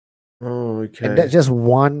 Oh, okay. And that's just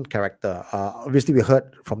one character. Obviously, we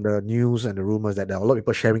heard from the news and the rumors that there are a lot of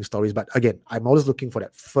people sharing stories. But again, I'm always looking for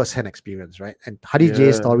that first-hand experience, right? And Hadi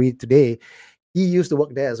J's story today, he used to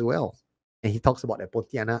work there as well. And he talks about the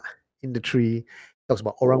Pontianak in the tree. Talks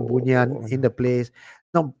about Orang Bunyan in the place.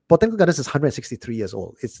 Now, Botanical Gardens is 163 years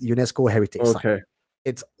old. It's UNESCO heritage site.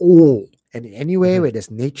 It's old. And anywhere where there's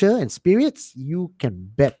nature and spirits, you can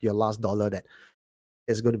bet your last dollar that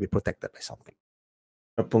it's going to be protected by something.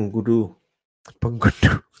 A Pengudu.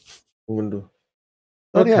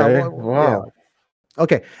 Okay. Yeah, wow. Yeah.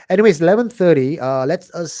 Okay. Anyways, 11:30.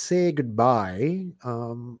 Let's us say goodbye.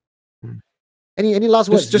 Any last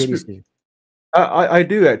words? I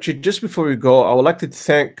do actually. Just before we go, I would like to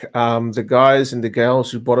thank the guys and the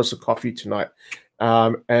gals who bought us a coffee tonight,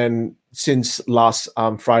 and since last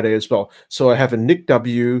Friday as well. So I have a Nick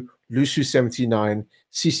W, Lusu79,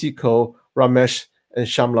 CC Co, Ramesh, and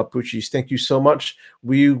Shamla Puchis. Thank you so much.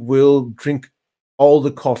 We will drink all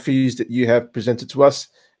the coffees that you have presented to us.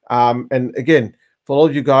 And again, for all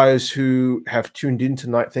of you guys who have tuned in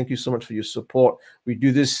tonight, thank you so much for your support. We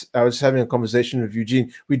do this. I was having a conversation with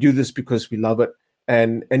Eugene. We do this because we love it.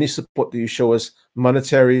 And any support that you show us,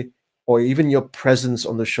 monetary or even your presence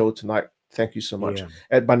on the show tonight, thank you so much.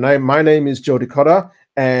 Yeah. My name is Joe Dakota,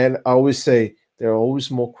 and I always say there are always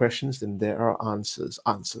more questions than there are answers.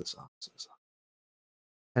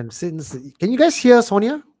 And can you guys hear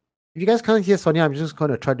Sonia? If you guys can't hear Sonia, I'm just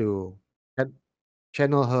going to try to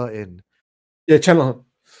channel her in. Yeah, channel her.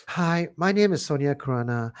 Hi, my name is Sonia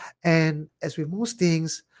Kurana, and as with most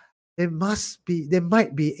things, there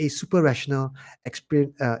might be a super rational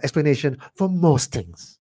explanation for most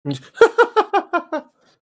things.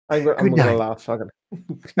 I'm gonna laugh.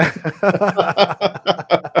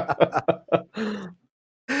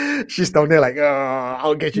 She's down there like,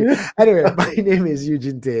 I'll get you. Anyway, my name is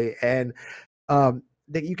Eugene Tay, and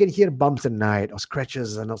you can hear bumps at night or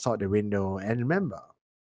scratches outside the window. And remember,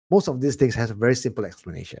 most of these things has a very simple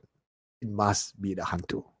explanation. It must be the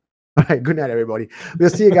hantu. All right, good night, everybody. We'll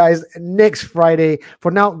see you guys next Friday.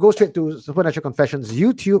 For now, go straight to Supernatural Confessions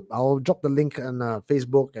YouTube. I'll drop the link on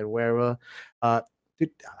Facebook and wherever.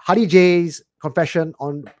 Hadi J's confession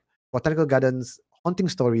on Botanical Gardens haunting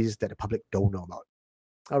stories that the public don't know about.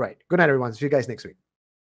 All right. Good night, everyone. See you guys next week.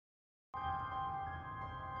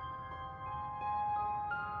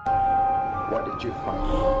 What did you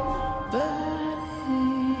find?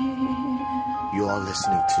 You are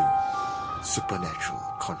listening to Supernatural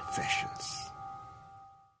Confessions.